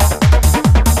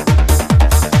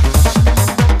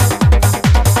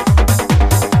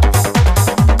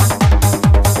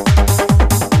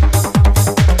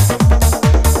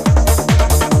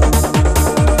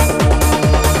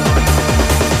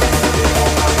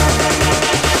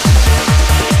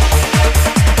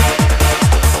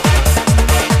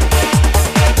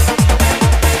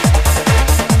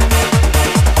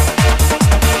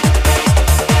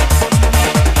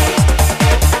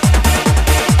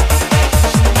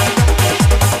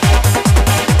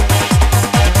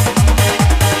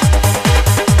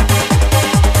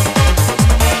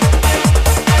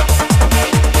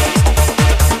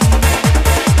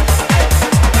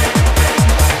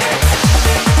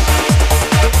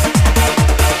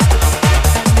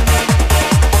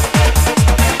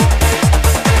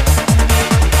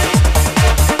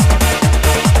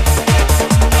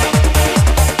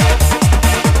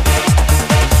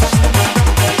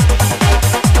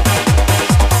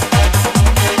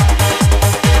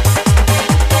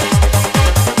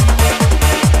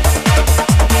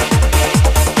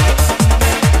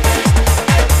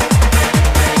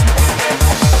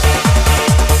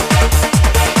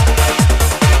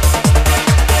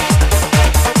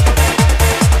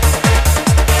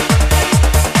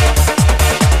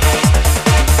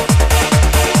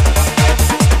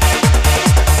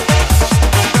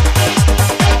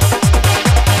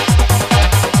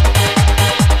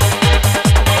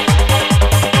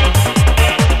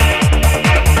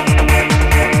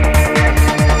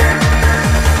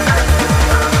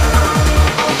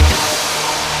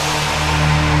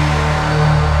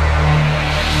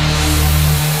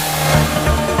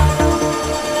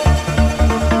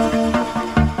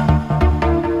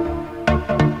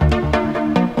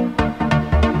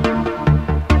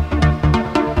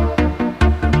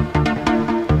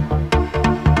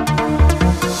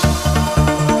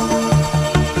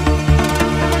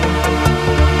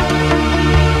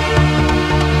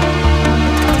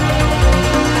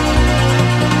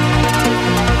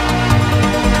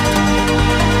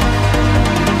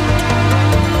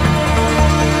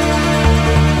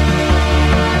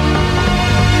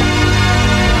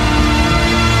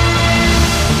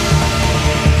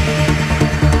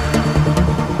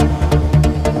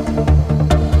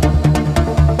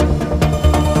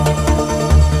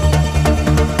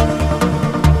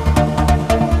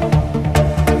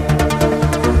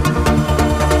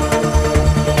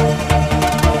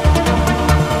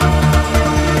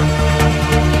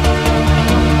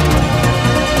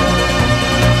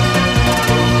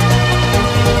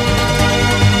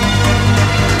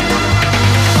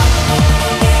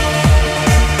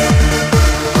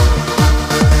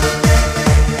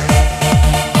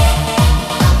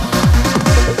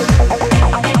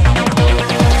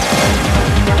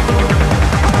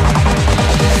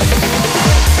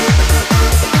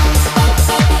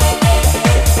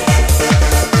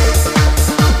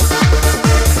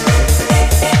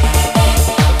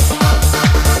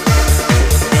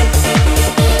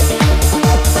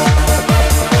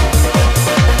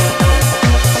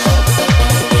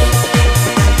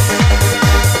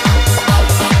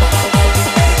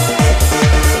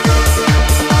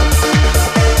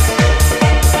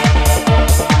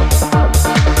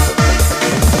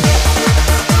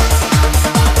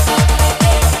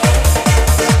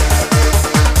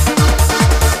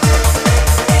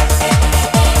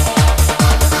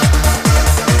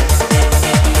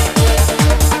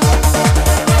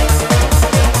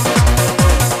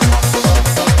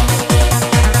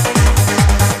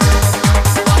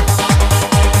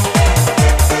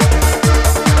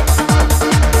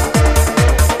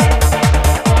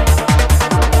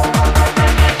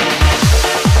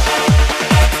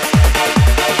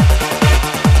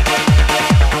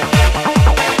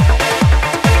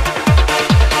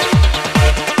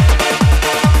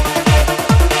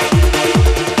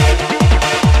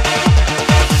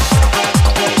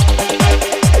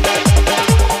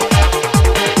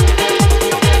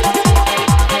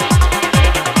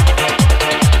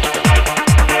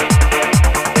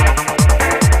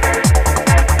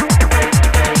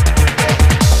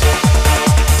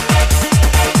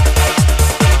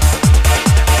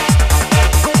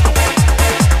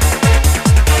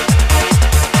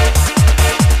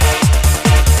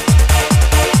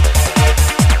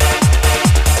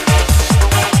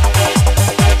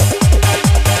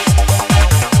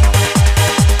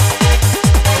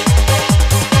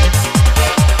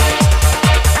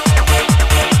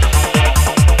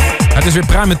 is weer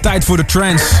pruim met tijd voor de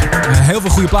trance. Heel veel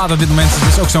goede platen op dit moment.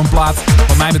 Dit is ook zo'n plaat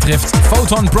wat mij betreft.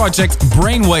 Photon Project,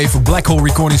 Brainwave, Black Hole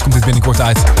Recordings komt dit binnenkort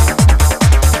uit.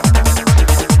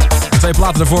 De 2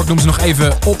 platen daarvoor, ik noem ze nog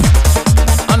even op.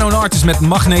 Unknown Artist met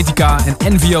Magnetica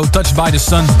en NVO Touched by the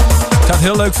Sun. Ik zou het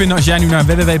heel leuk vinden als jij nu naar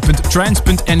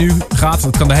www.trance.nu gaat.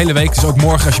 Dat kan de hele week, dus ook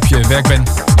morgen als je op je werk bent.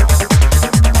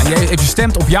 En je even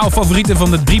stemt op jouw favorieten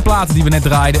van de 3 platen die we net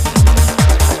draaiden.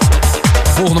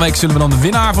 Volgende week zullen we dan de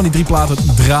winnaar van die 3 platen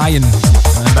draaien. En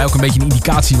dan hebben wij ook een beetje een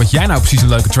indicatie wat jij nou precies een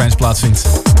leuke tranceplaat vindt.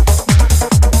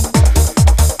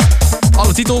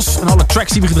 Alle titels en alle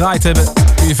tracks die we gedraaid hebben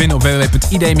kun je vinden op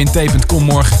www.id-t.com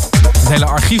morgen. Het hele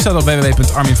archief staat op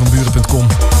www.arminvanburen.com.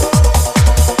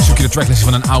 Zoek je de tracklisting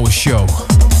van een oude show.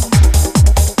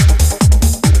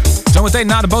 Zometeen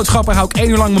na de boodschappen hou ik 1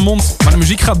 uur lang mijn mond, maar de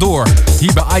muziek gaat door.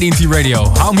 Hier bij IDT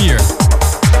Radio. Hou hem hier.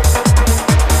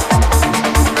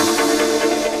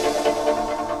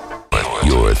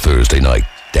 Your Thursday night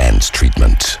dance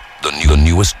treatment. The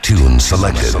newest tunes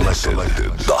selected.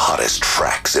 The hottest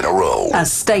tracks in a row. A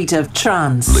state of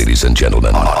trance. Ladies and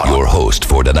gentlemen, your host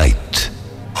for tonight,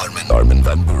 Armin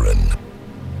van Buuren.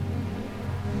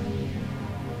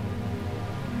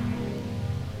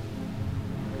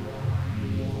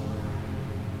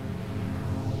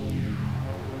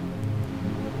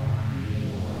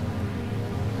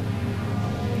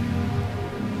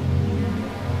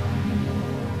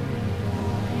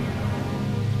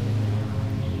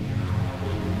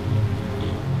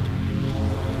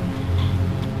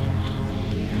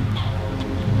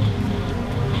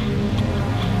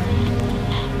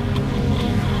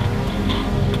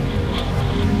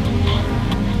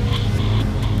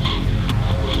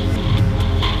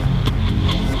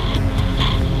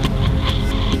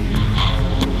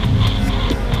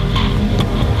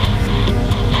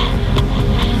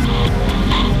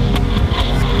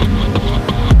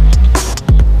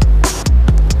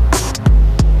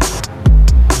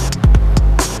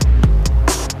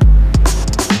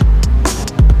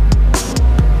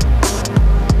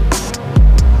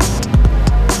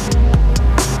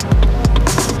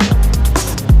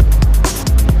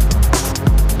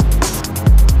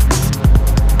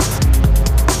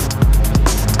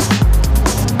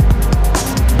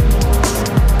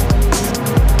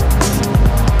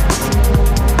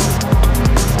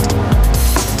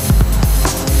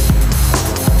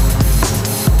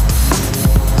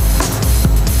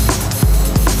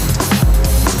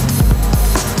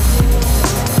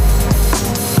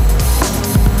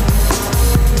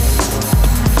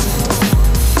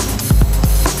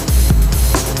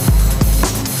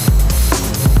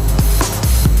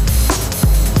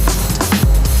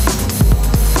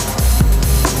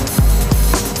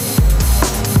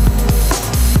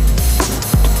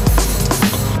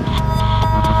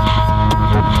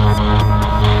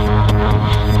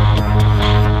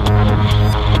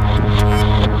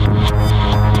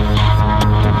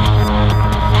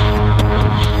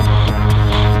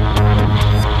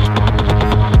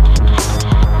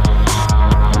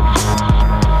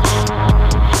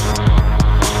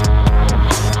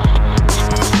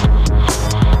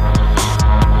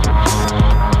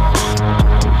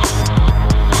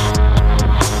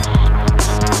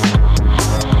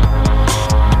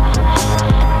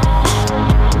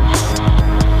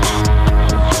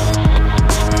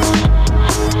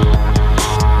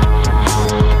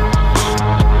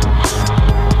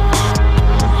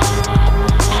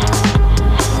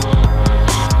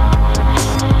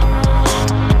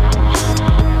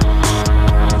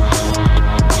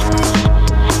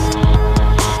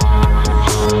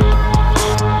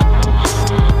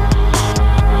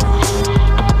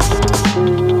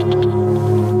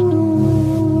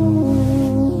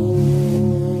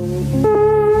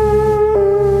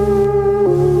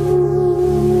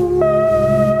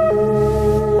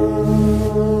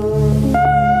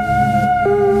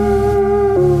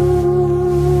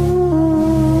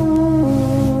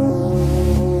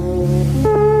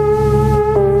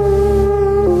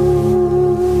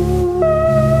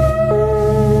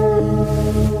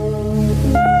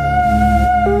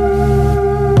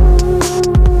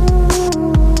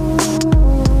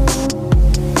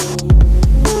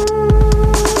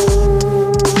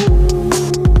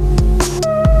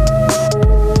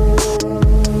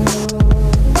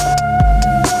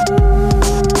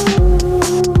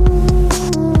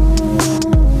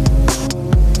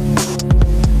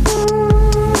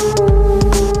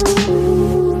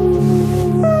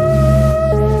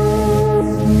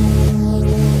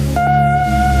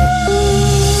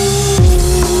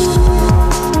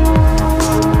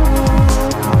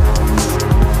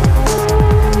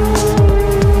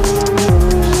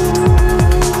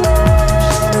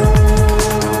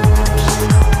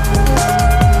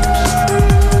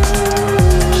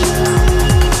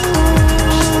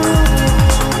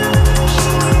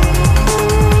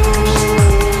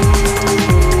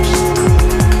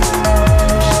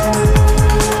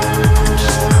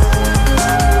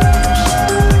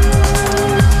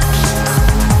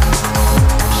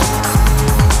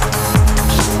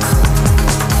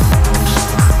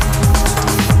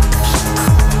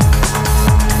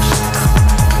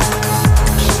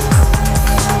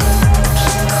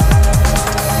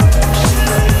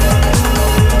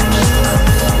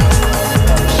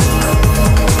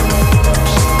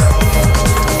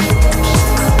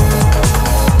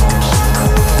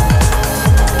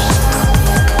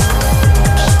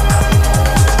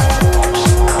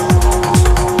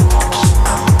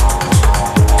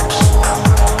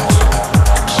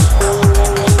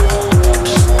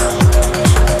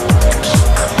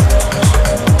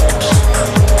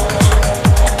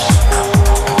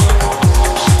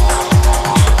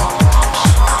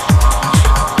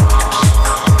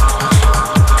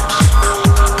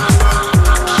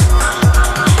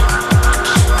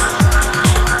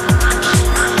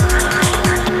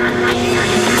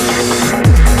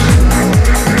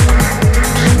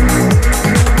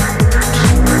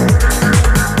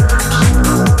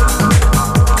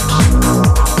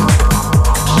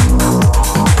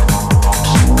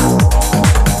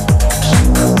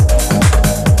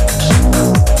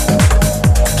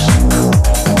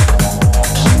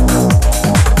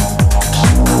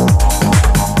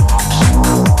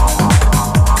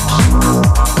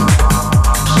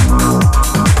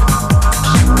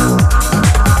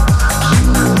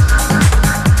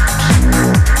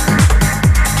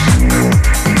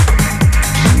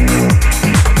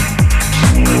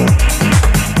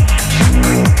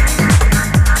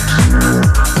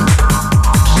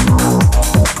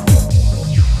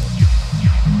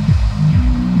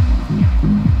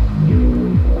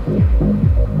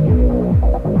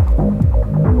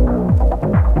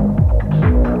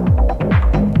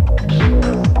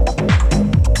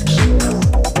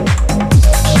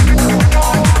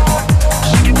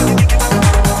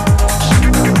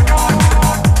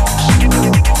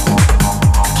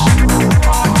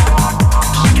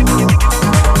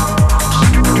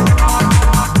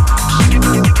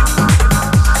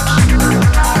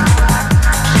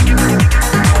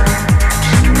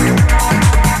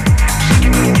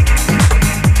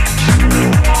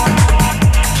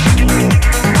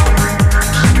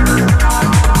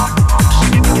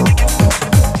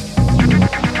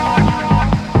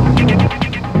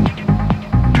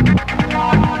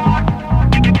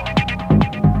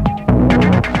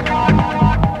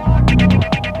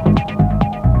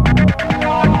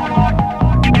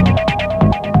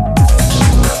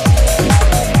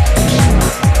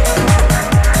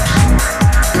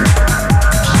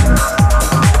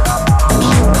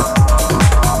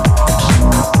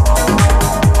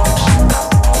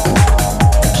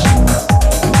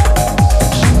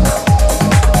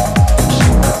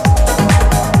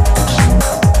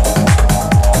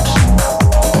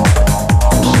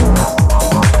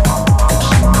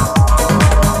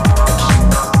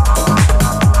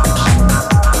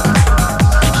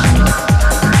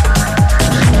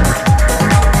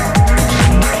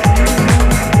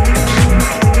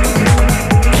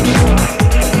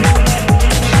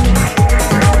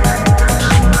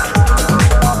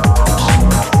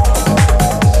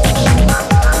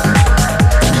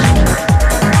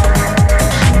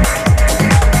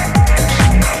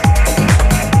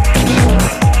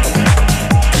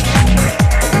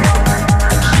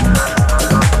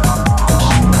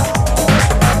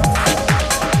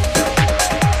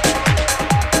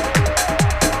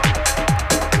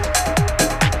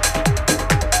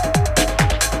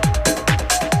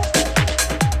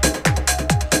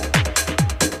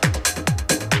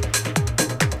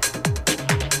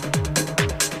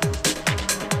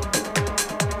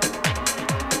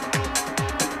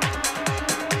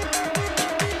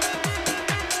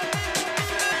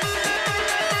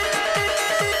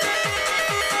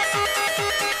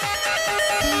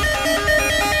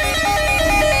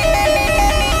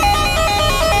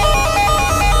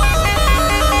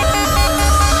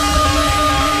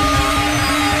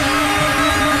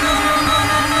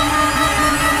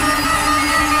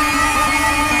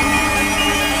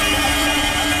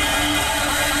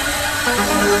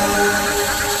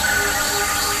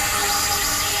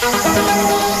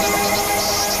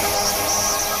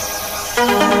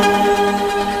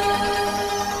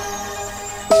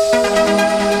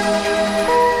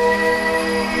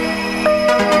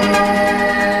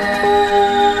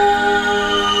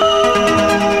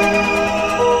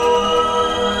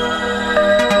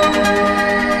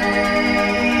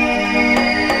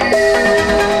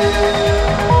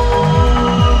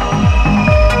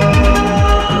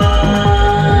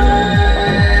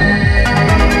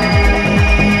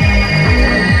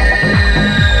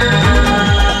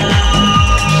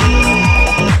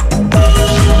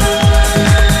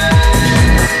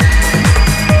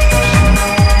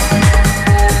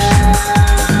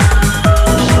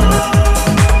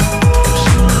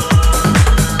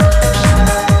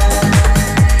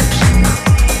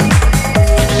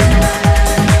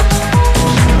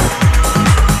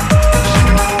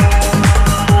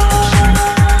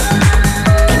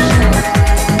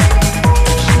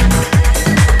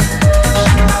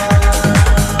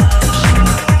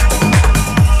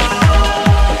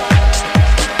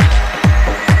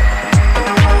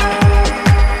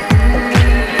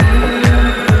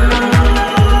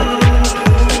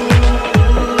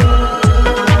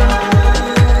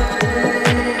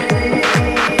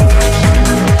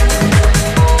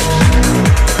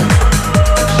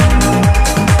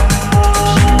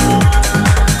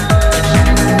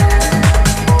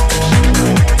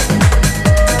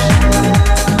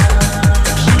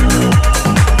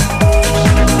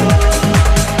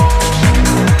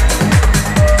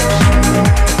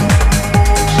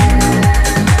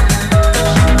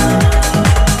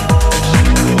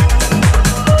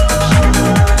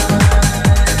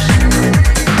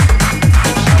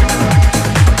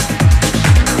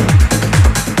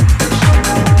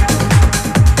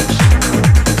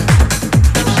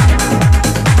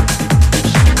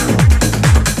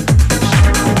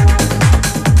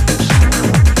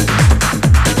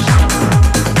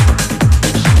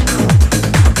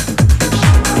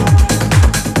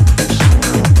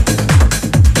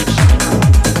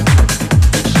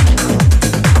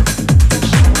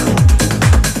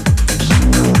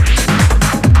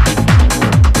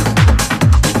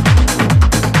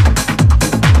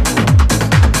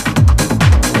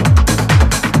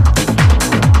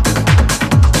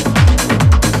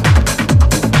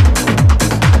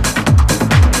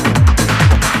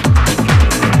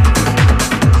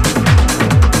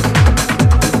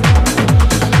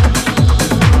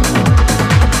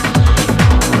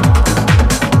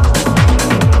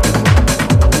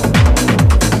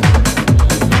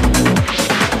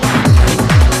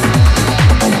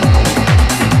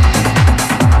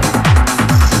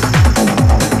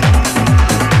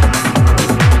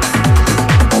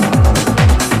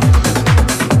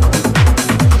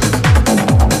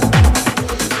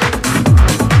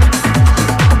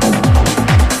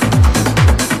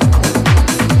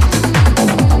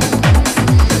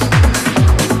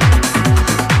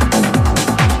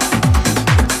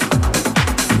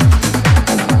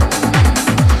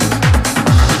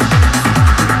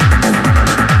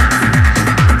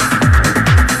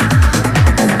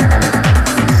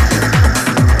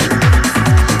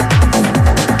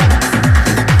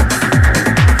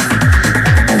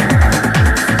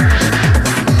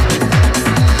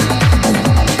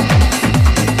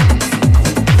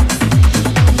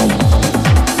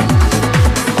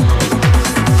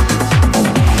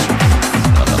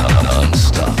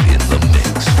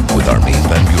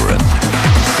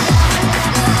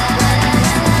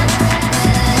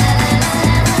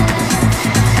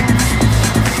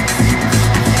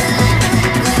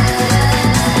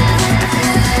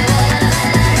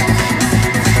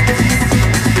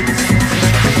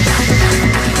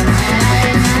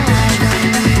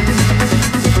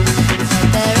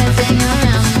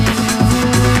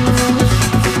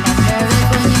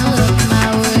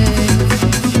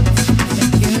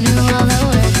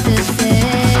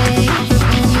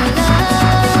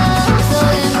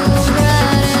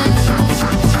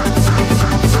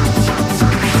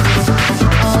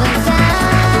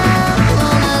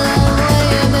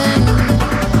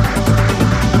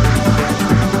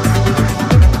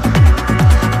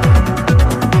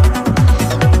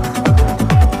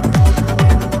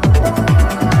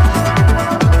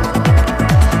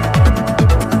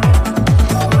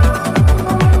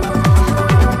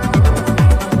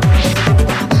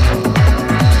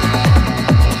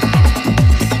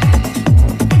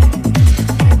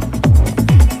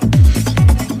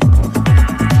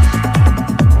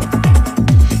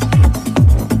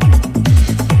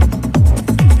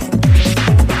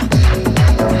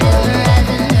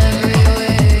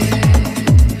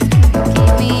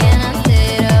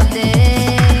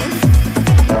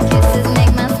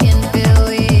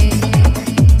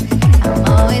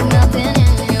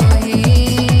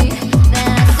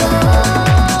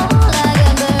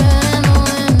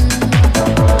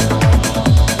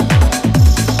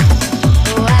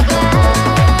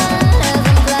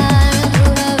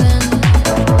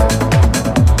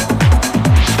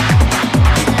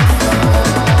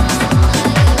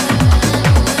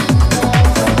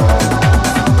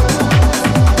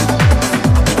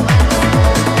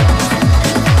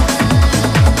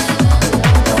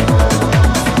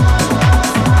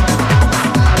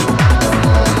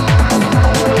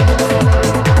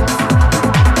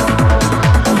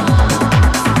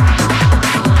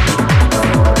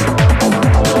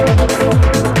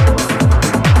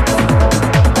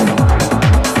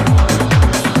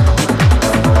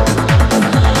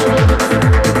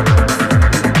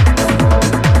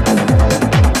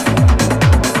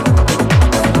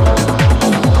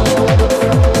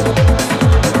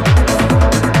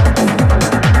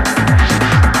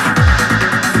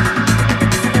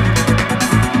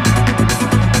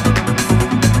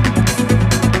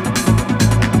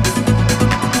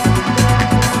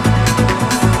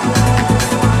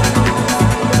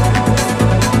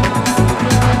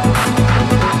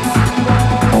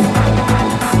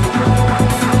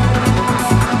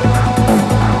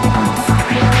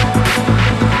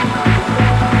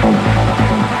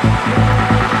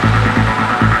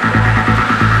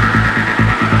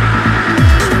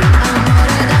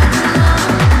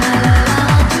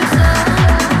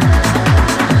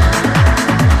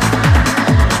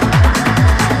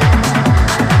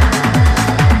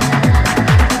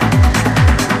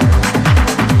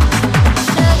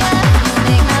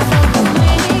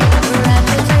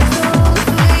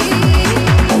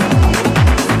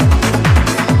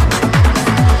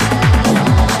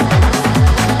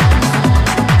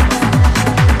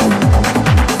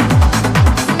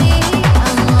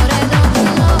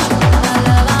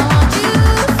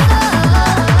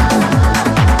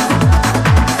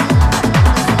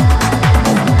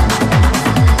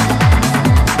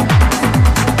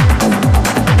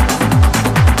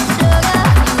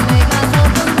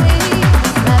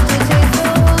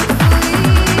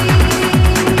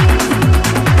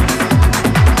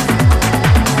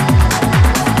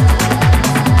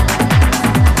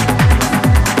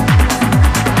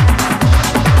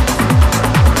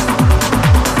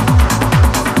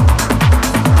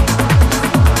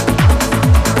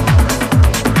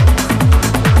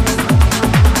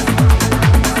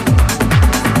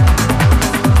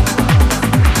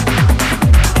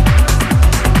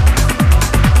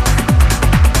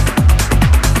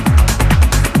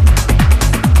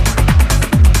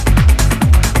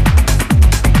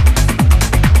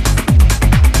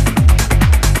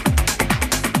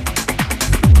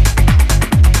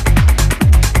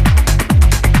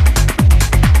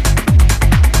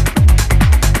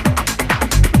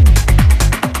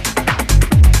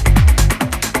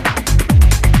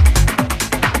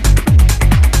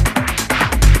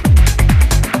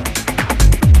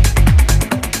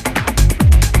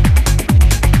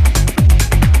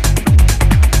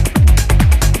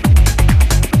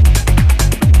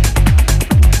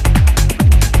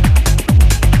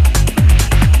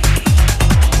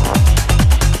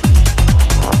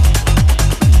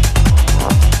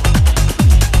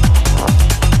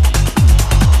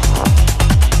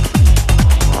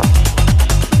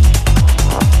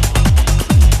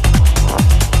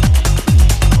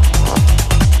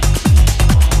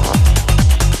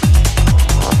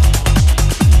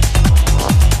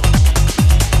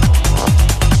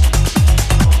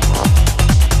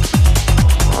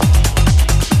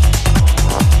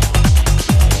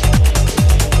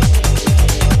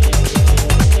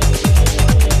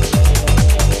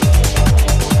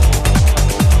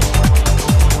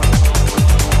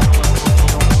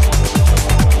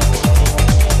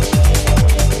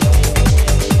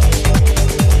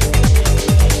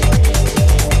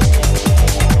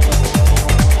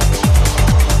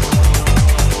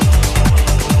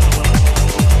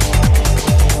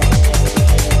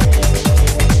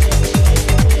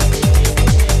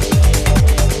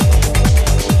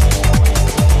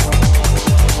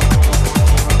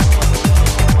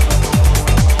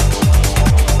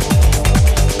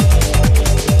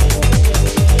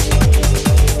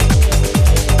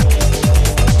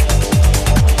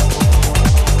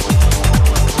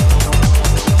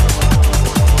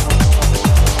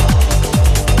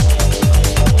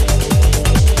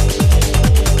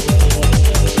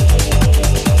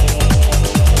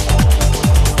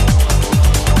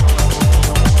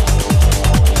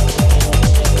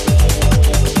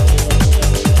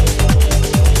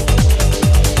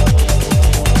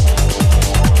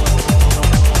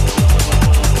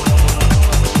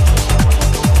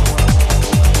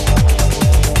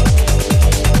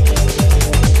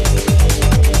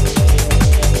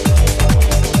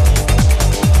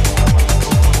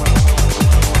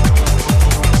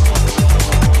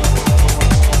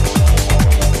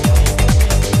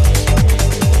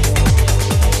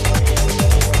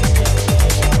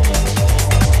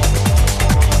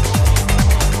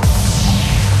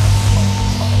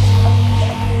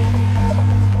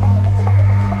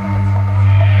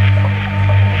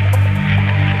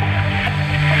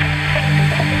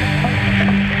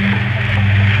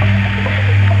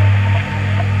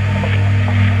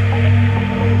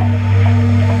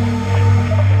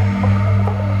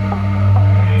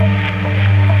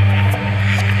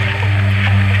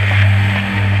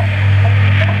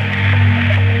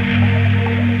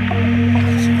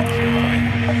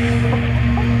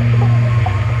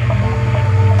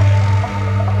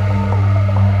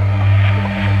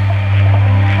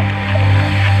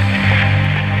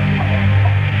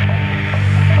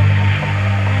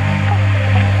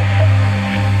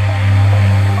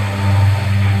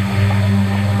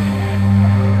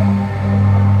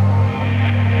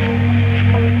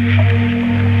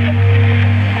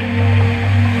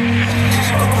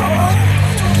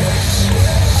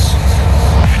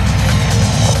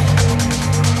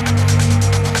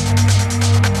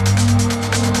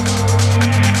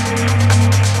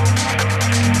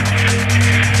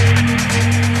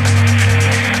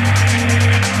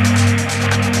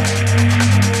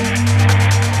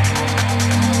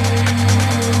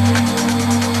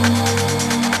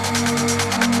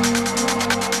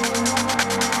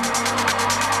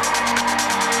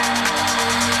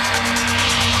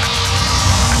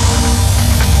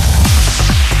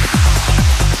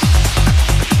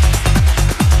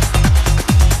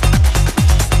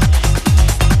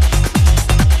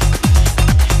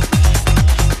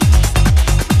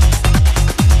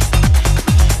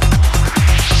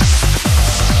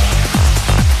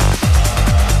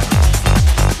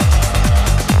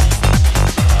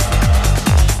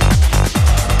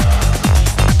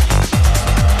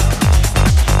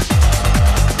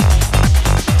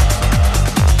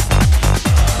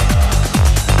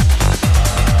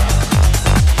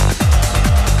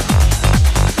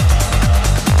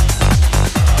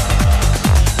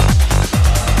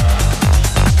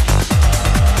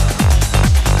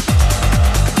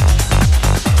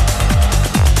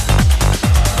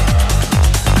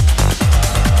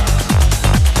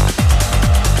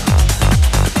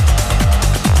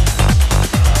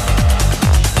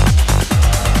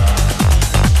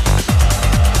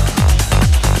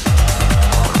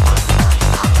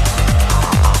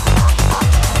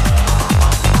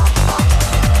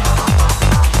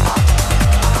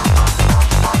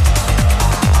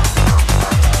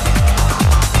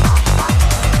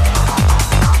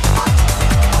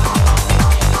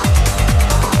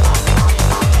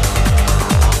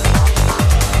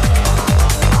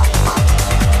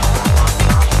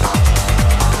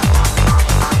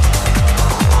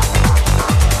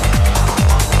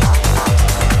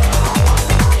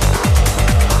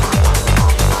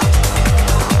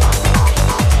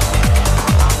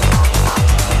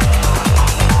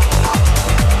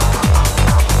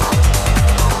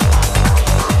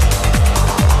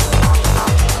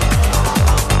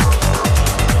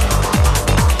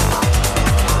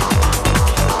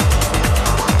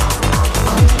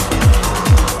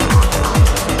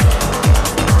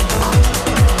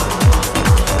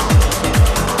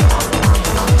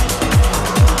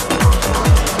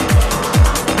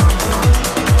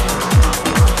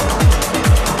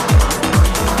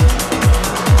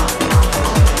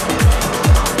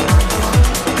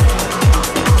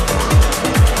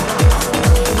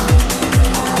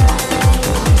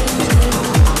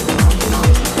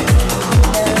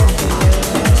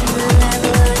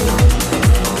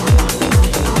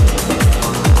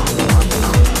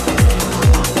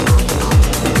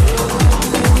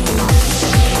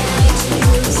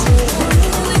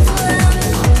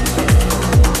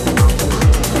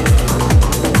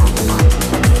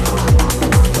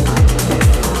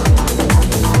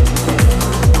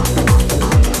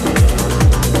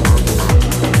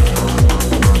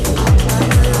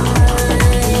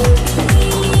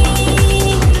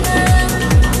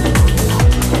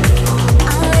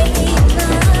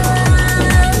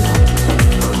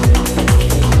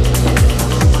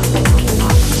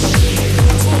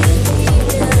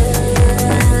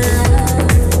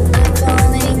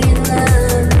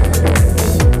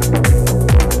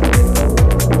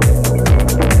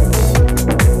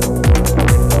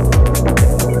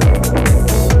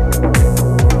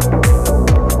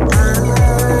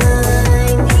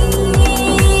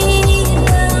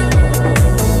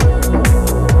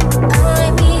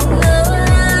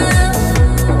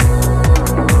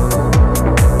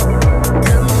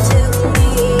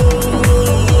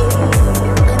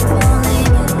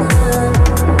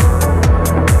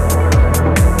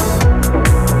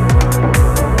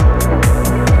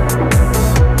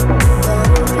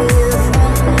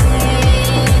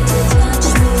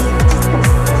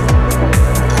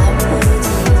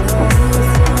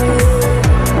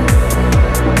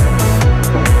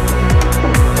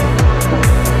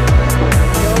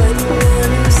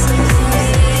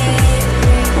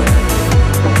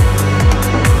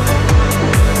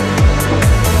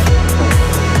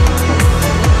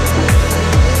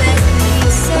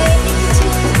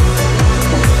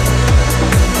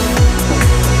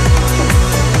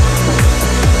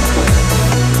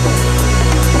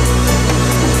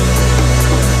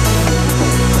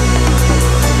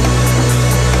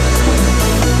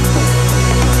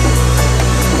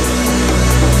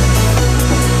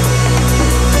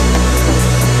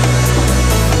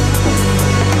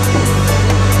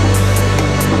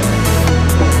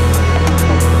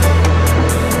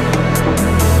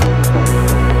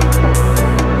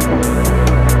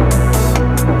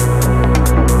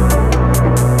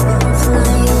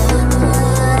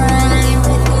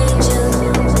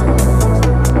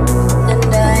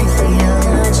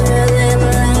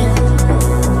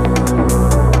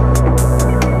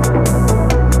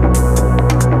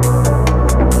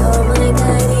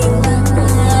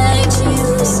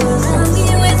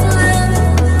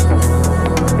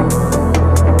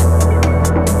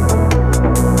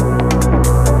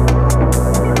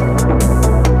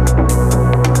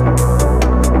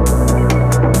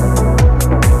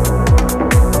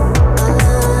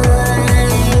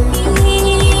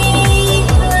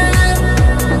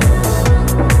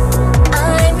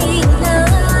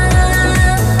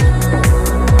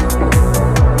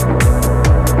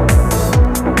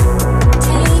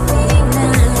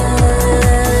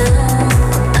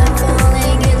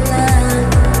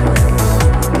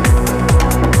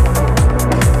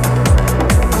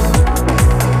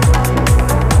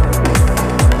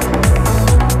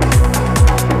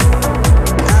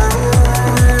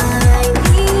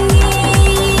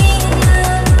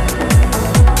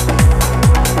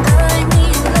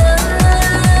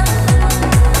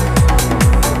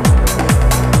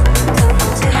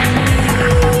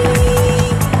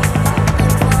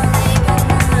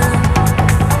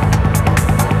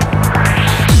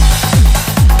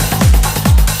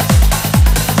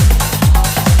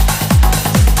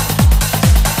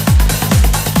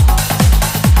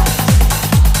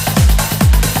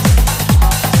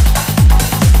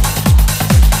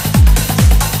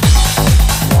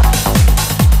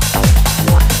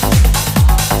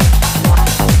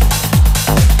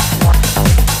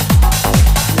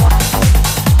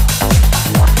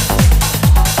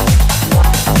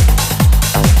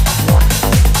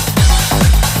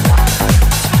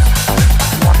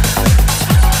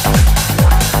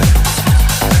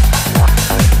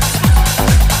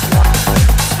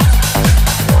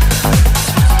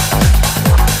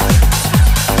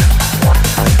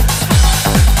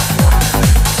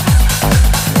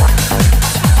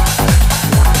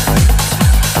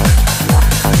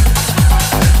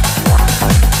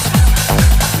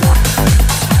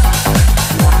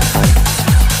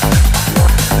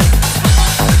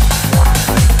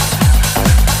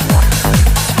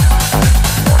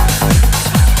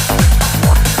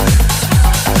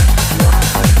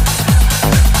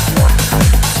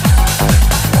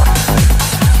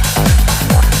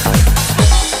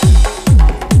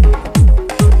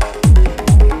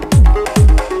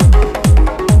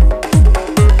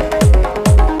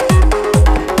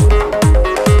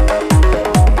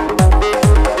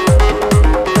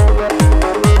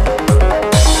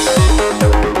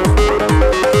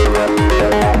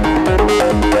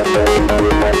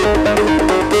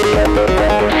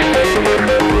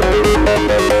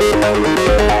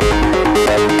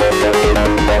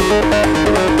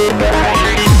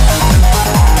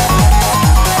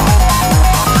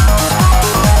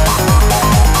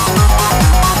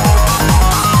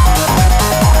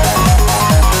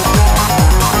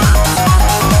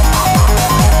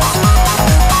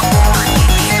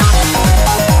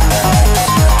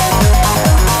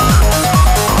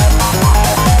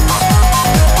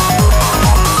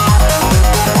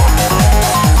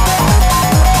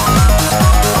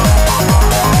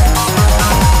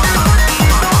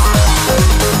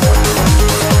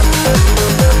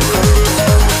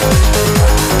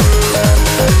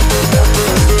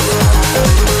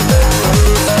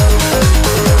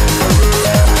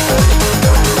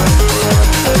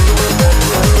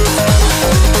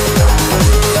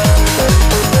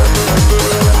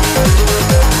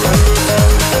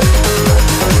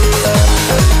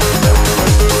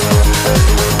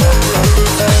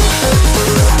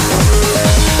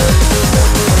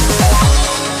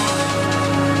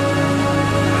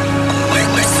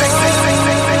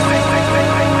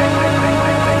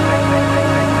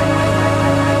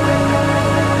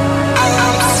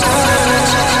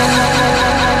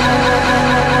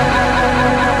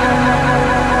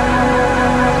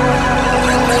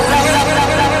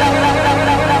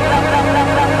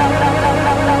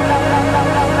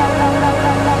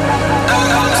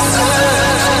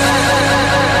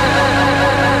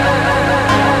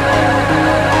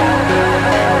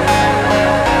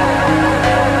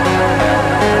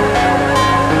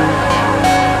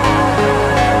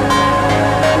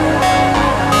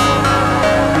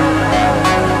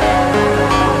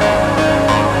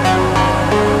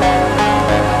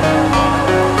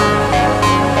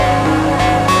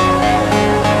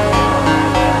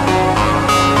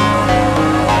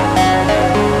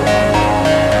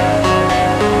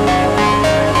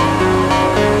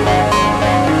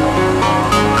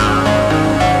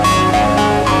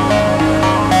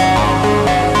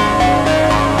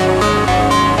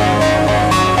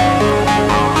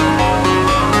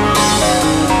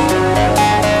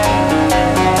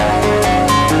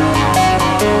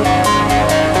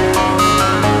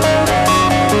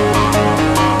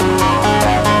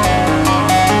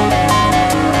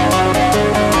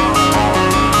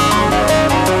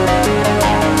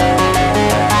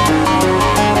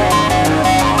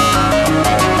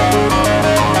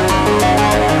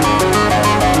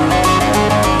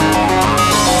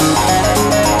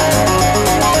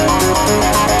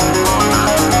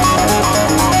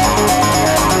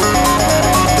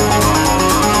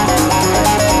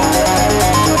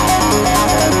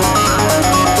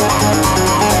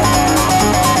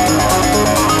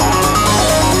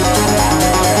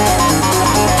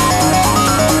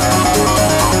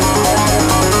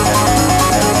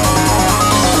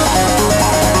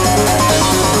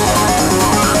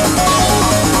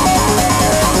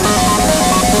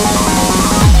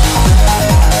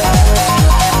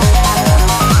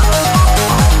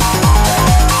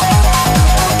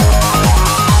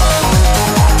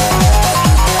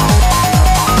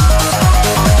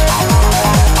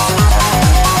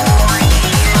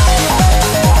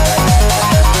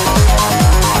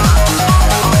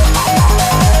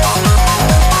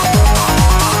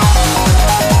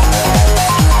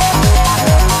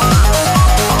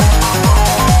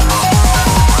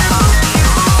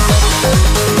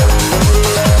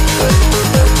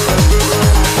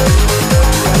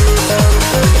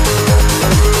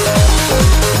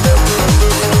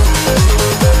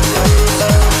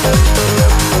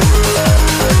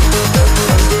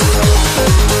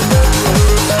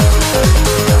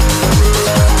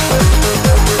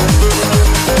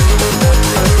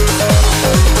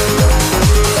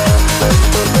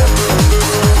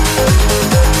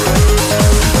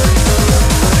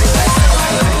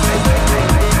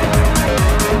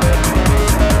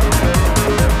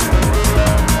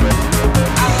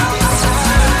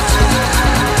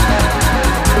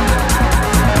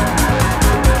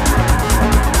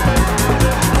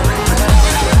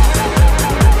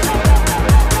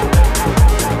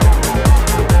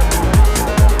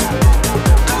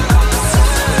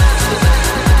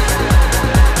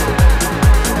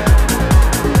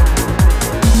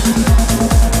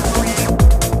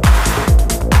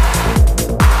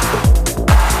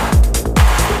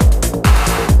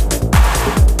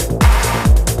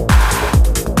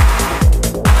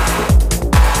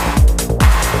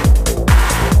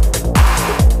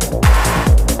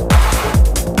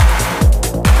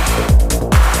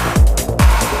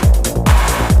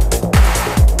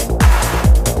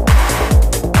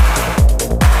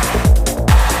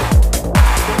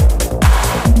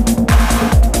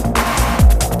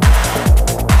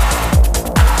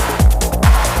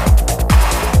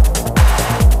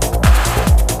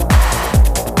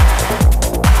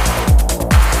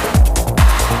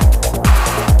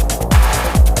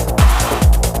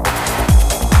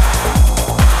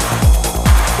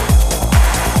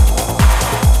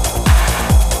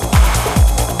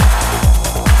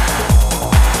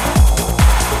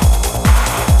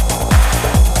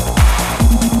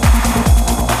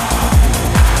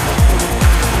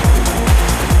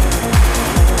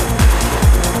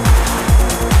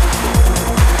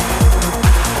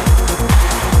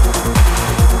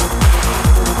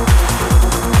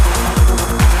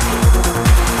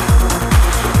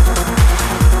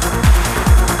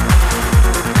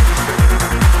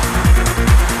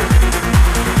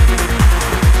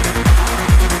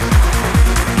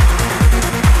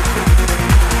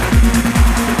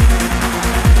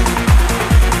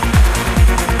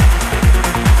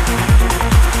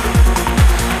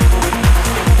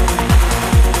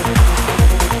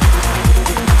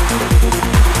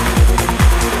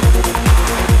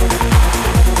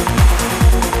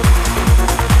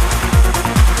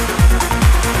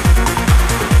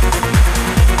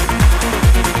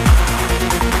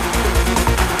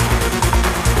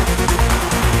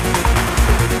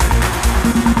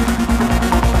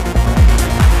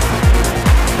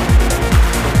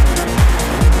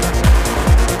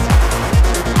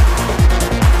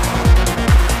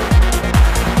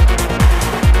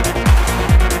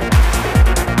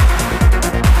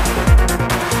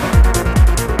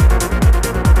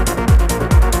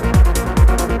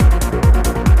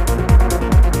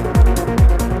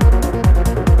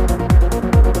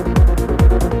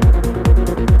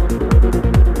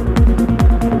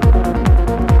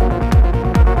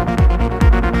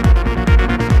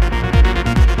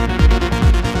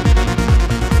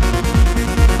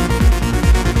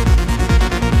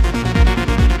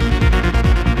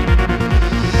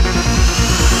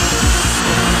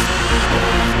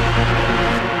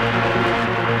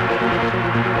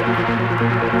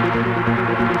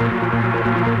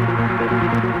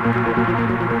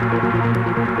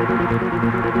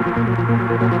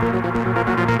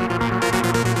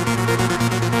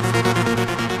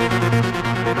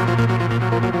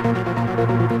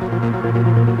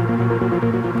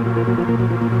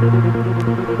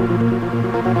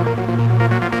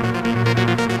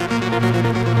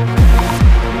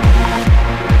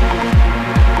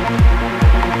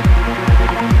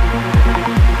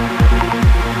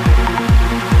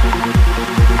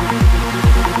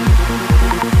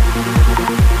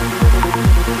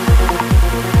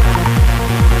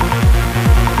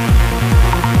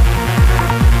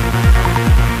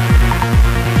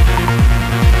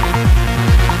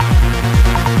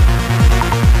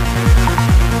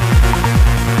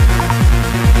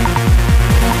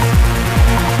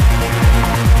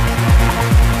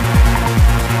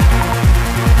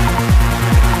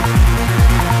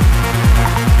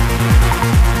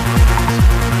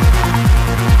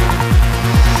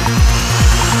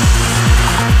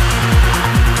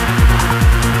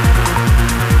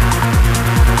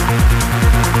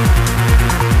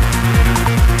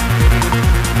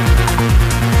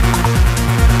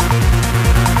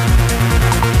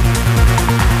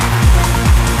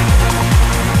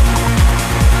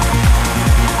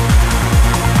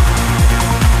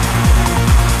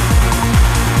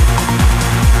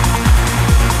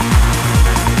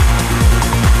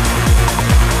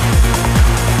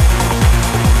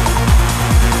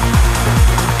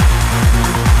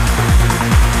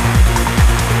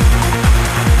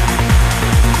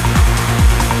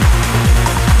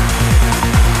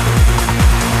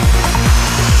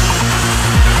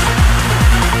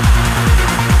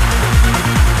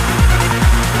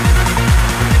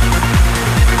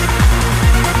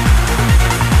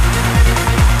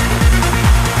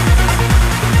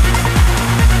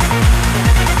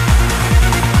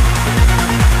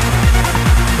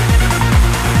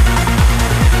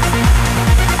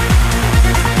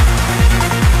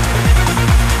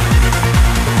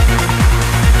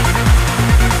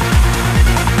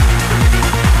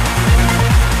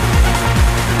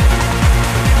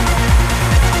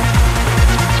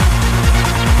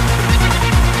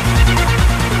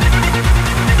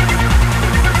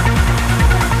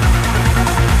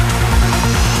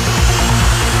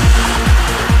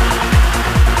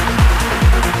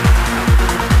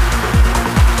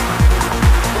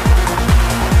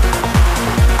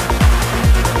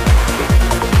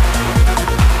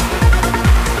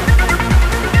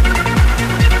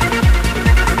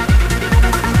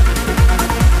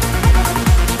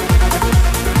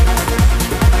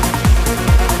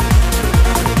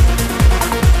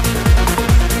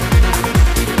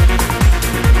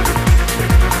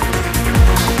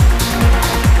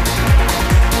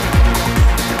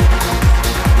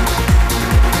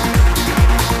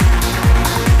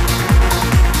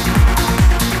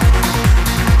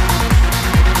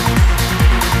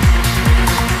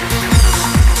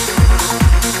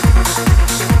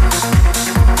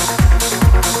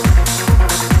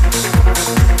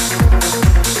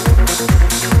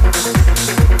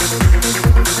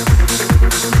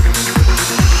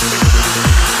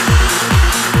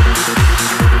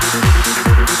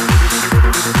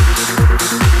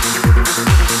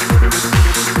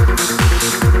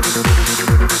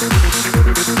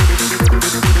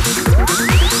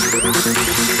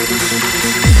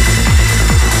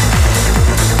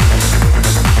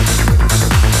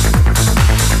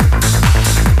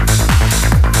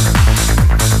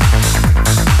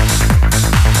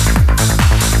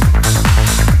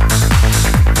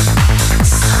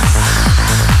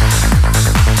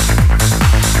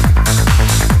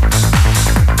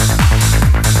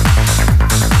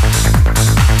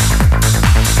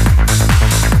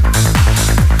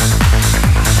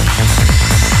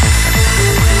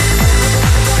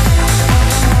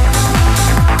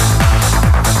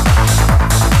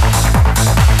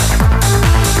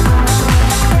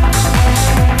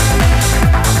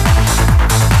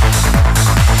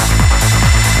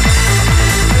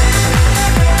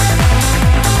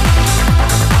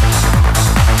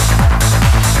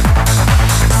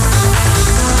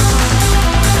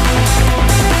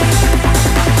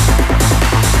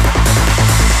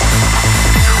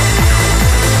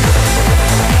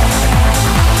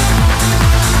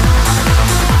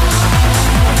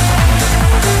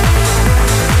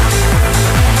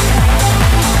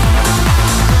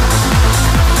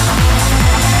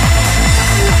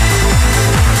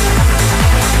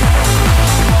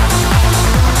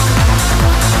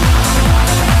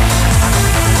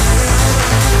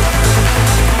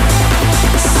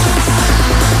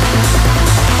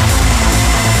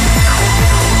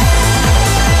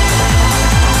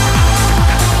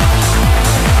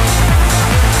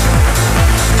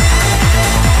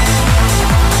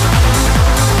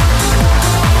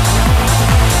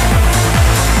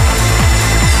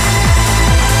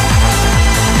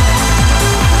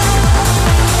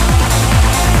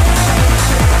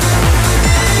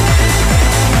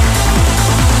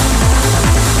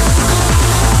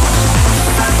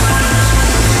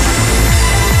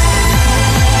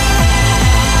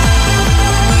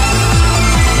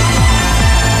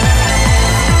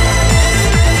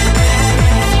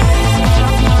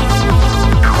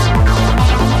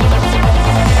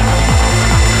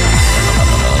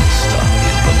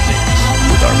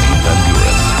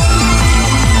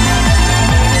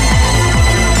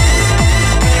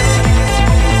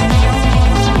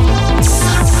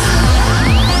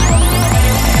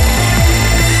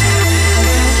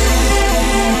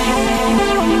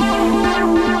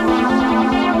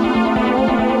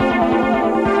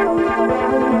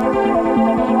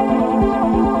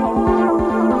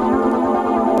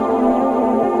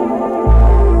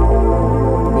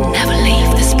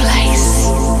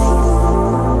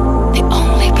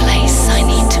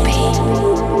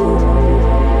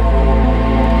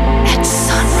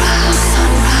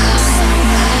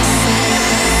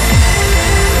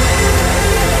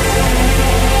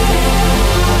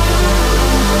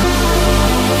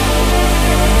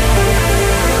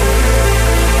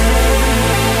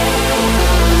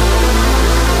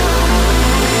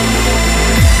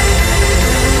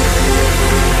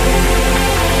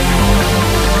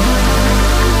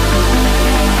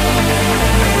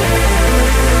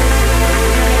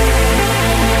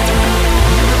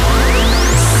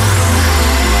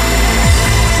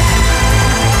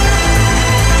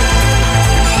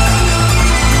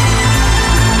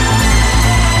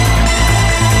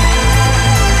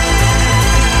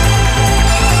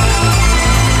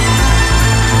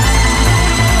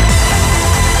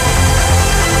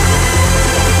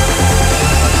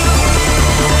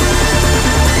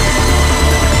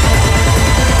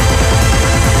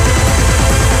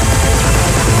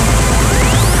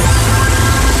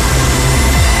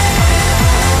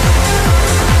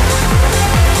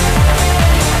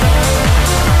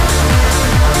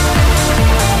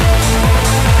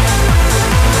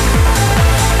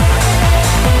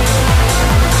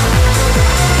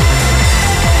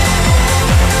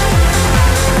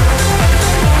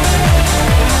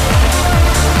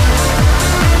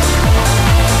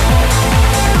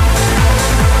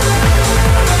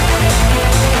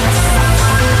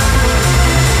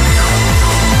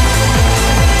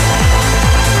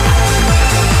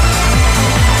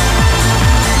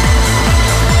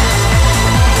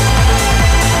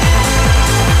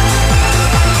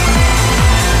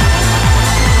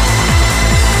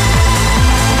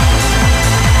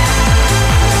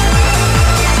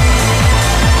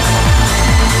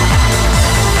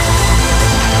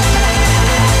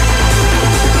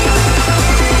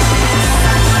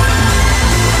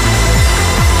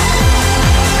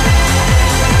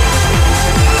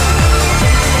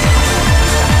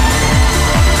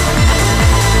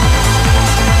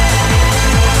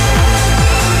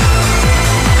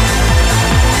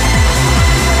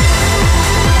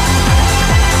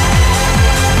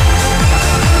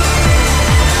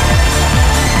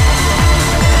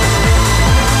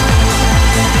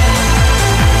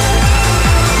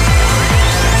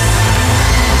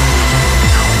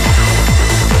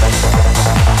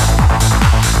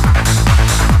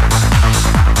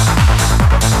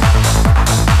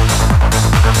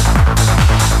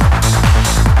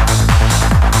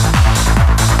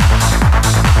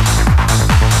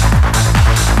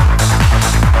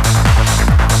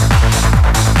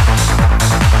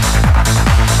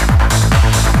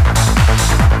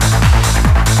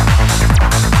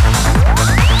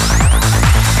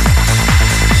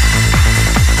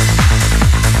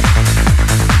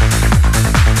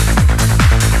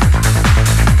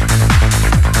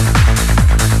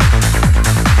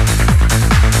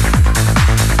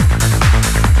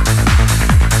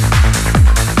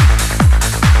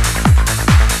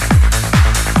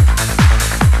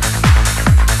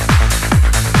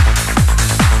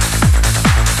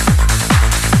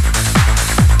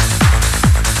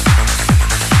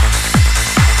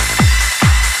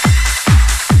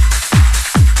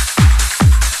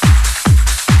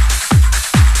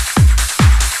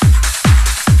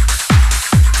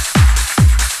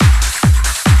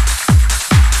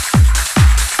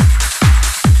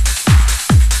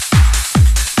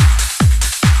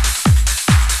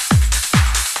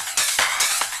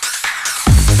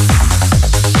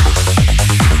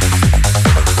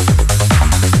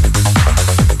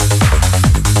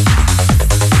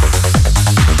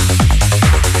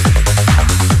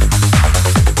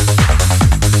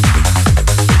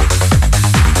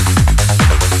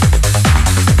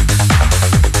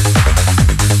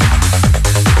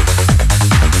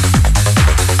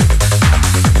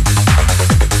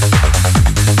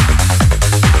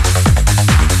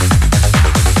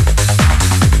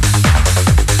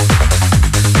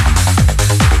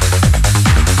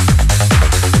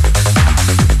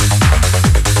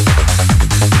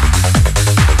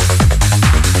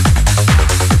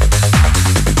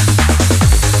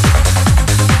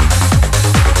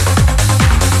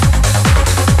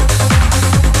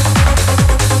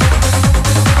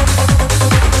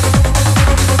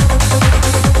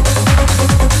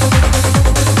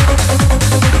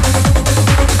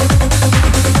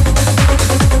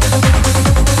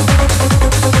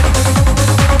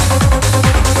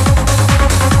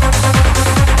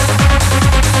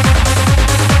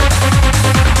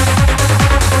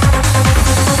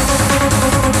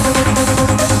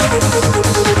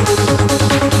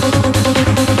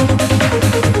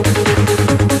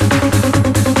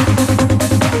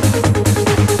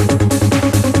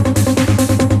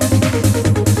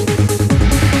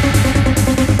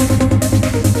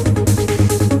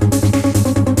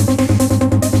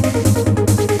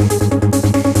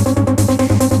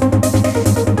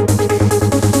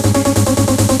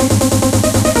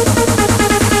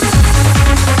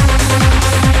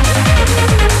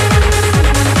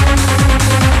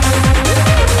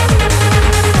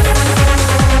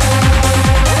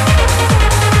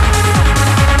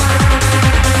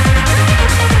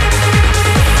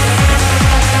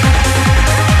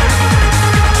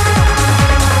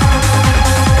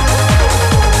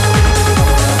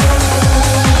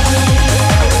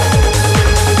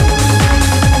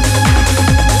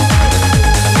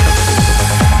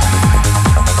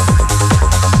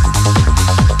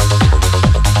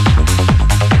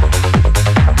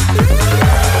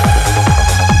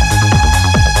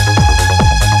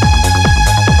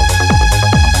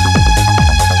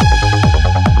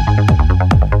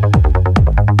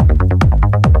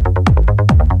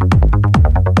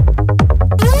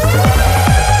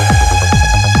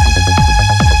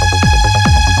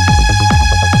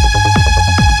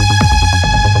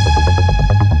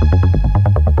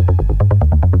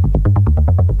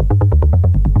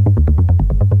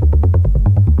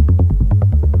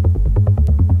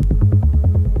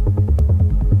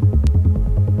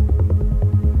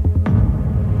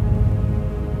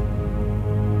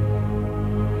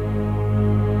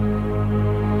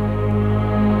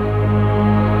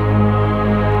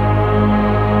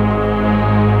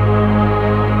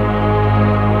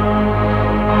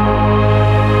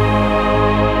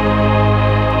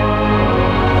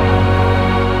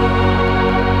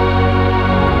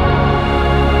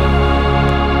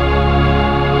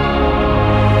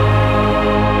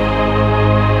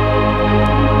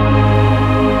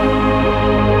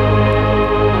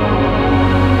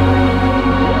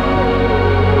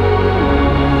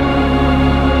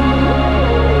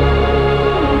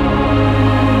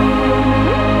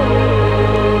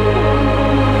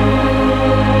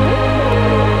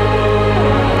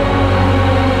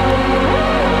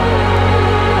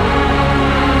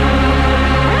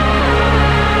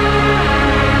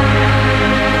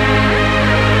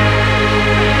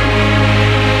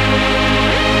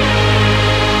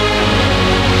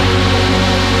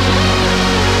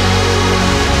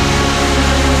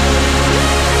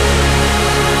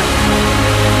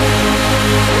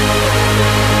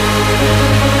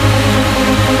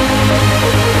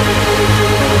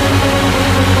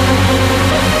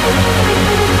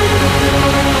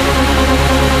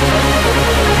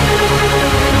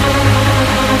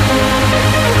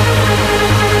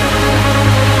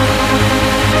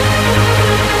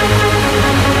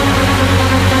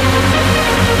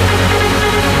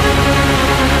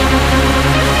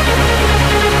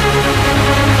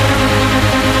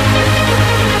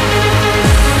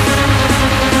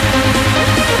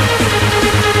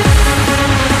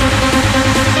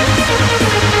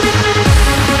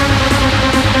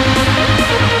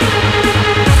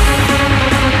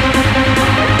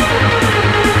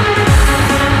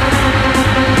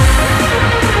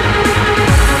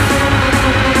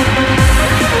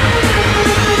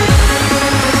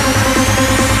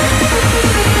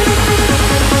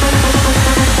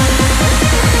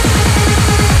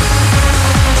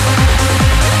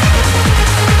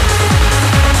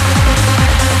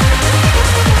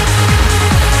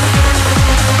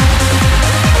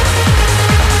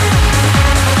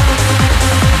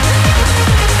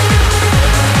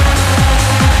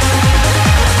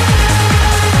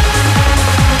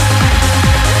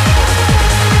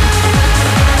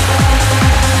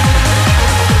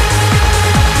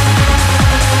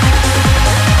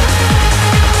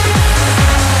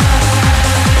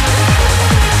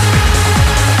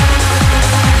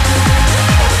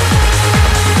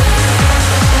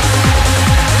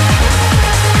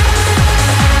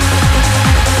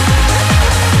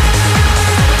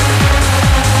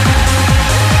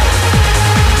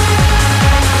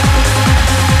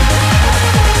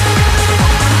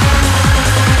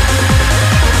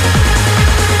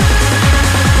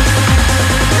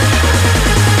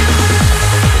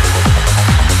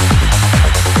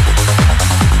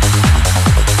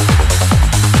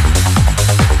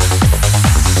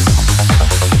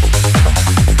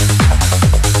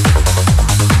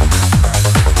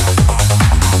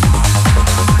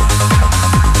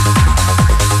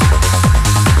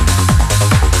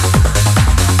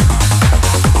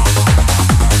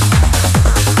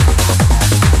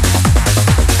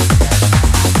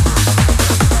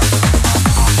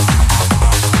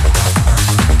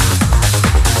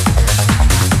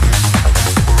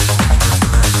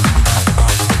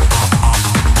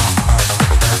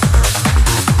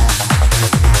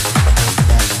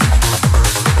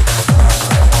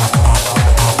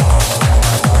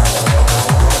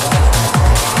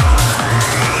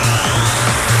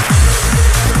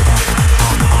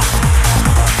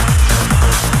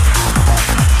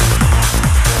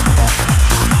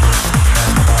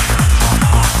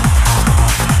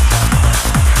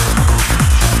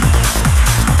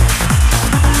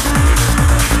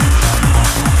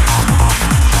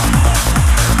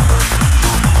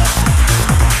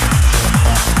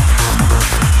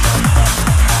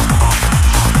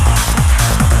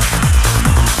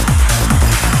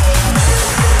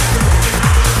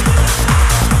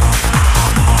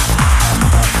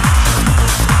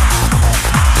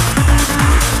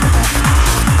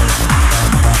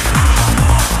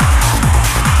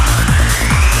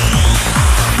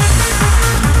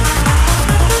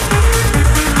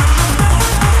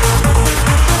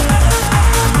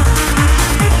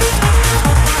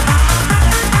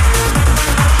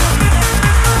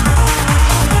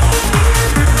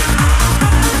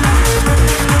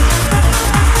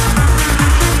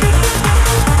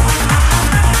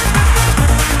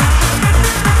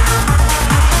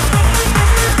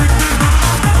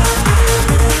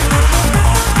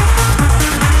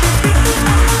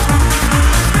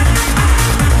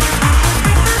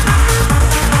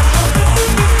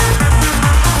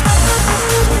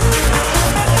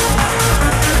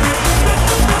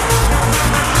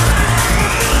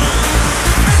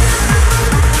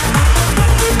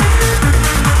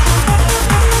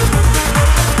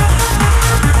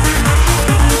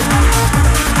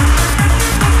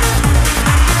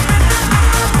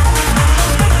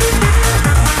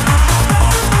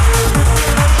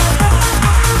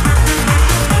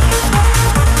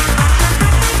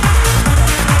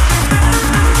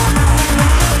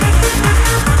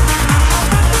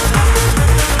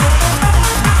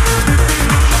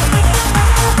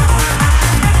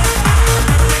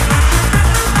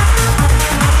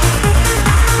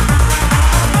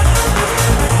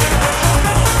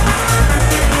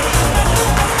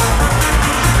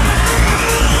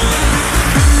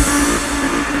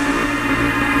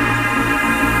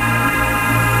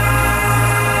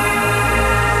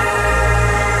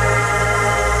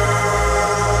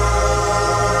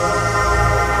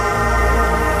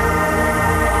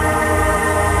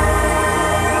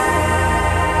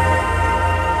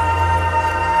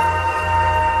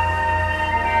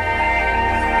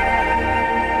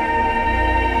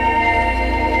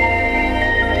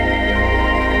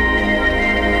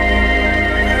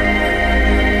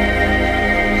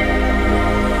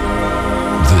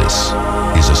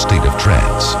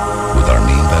 Trance with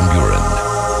Armin van Buuren.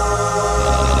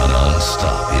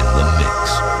 Non-stop in the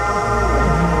mix.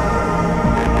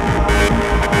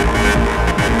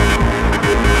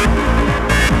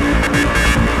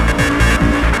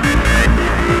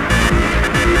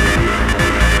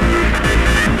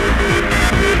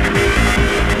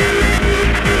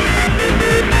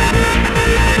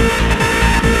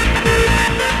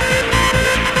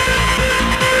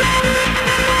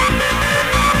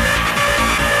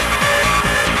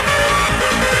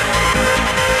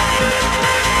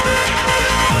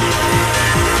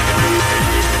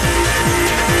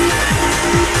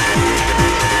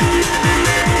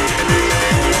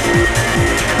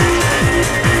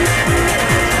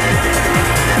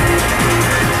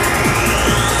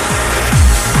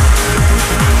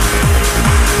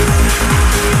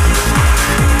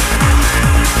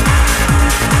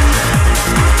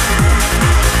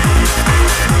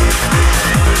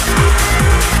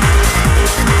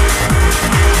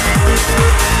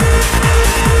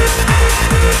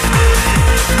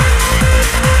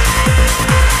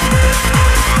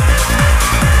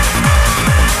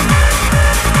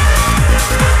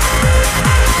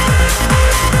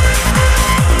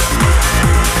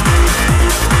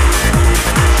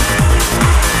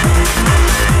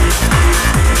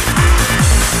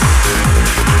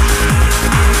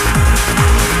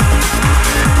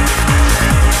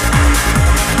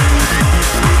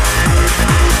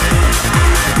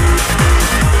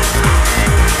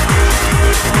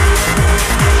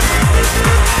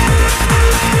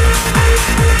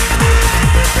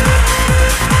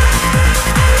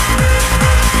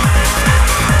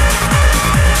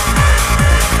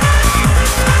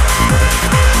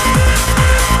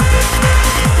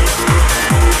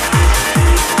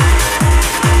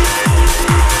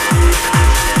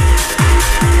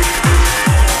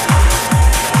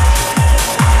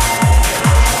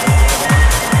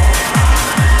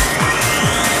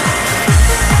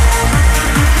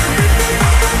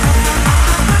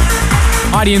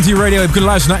 IDT Radio heb kunnen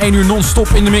luisteren naar 1 uur non-stop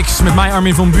in de mix met mij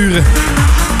Armin van Buuren.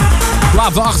 Laat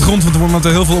op de achtergrond, want er wordt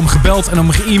er heel veel om gebeld en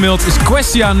om ge-mailed, is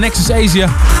Questia Nexus Asia.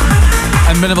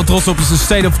 En ik ben er wel trots op, is de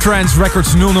State of Trance Records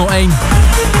 001.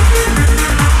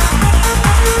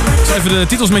 Ik zal even de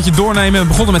titels met je doornemen. We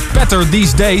begonnen met Petter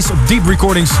These Days op Deep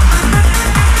Recordings.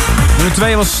 Nummer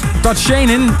 2 was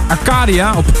Tatshanin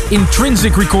Arcadia op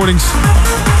Intrinsic Recordings.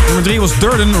 Nummer 3 was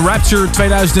Durden Rapture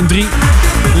 2003.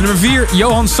 Nummer 4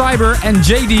 Johan Cyber en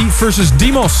JD versus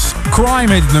Demos.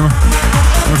 Crime heet het nummer.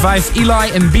 Nummer 5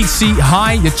 Eli en Beat C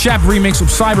High, de Chap remix op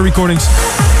Cyber Recordings.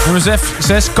 Nummer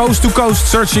 6 Coast to Coast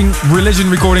Searching Religion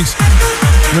Recordings.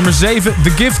 Nummer 7 The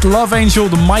Gift Love Angel,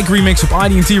 de Mike remix op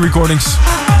IDT Recordings.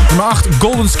 Nummer 8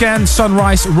 Golden Scan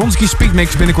Sunrise Ronski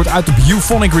Speedmix, binnenkort uit op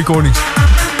Euphonic Recordings.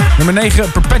 Nummer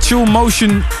 9 Perpetual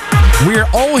Motion We're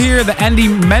All Here, de Andy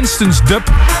Manstons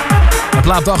dub. De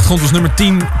plaat op de achtergrond was nummer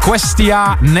 10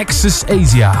 Questia Nexus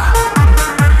Asia.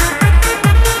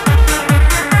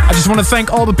 I just want to thank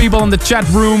all the people in the chat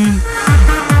room.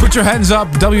 Put your hands up,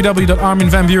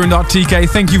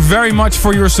 www.arminvanbuuren.tk. Thank you very much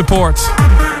for your support.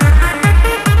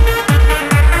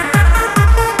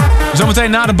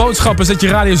 Zometeen na de boodschappen zet je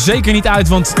radio zeker niet uit,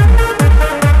 want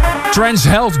Trance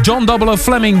Held John 00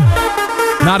 Fleming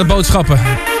na de boodschappen.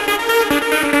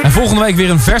 En volgende week weer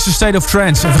een verse State of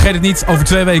Trance. En vergeet het niet, over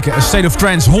 2 weken een State of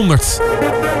Trance 100.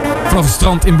 Vanaf het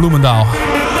strand in Bloemendaal.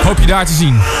 Hoop je daar te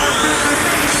zien.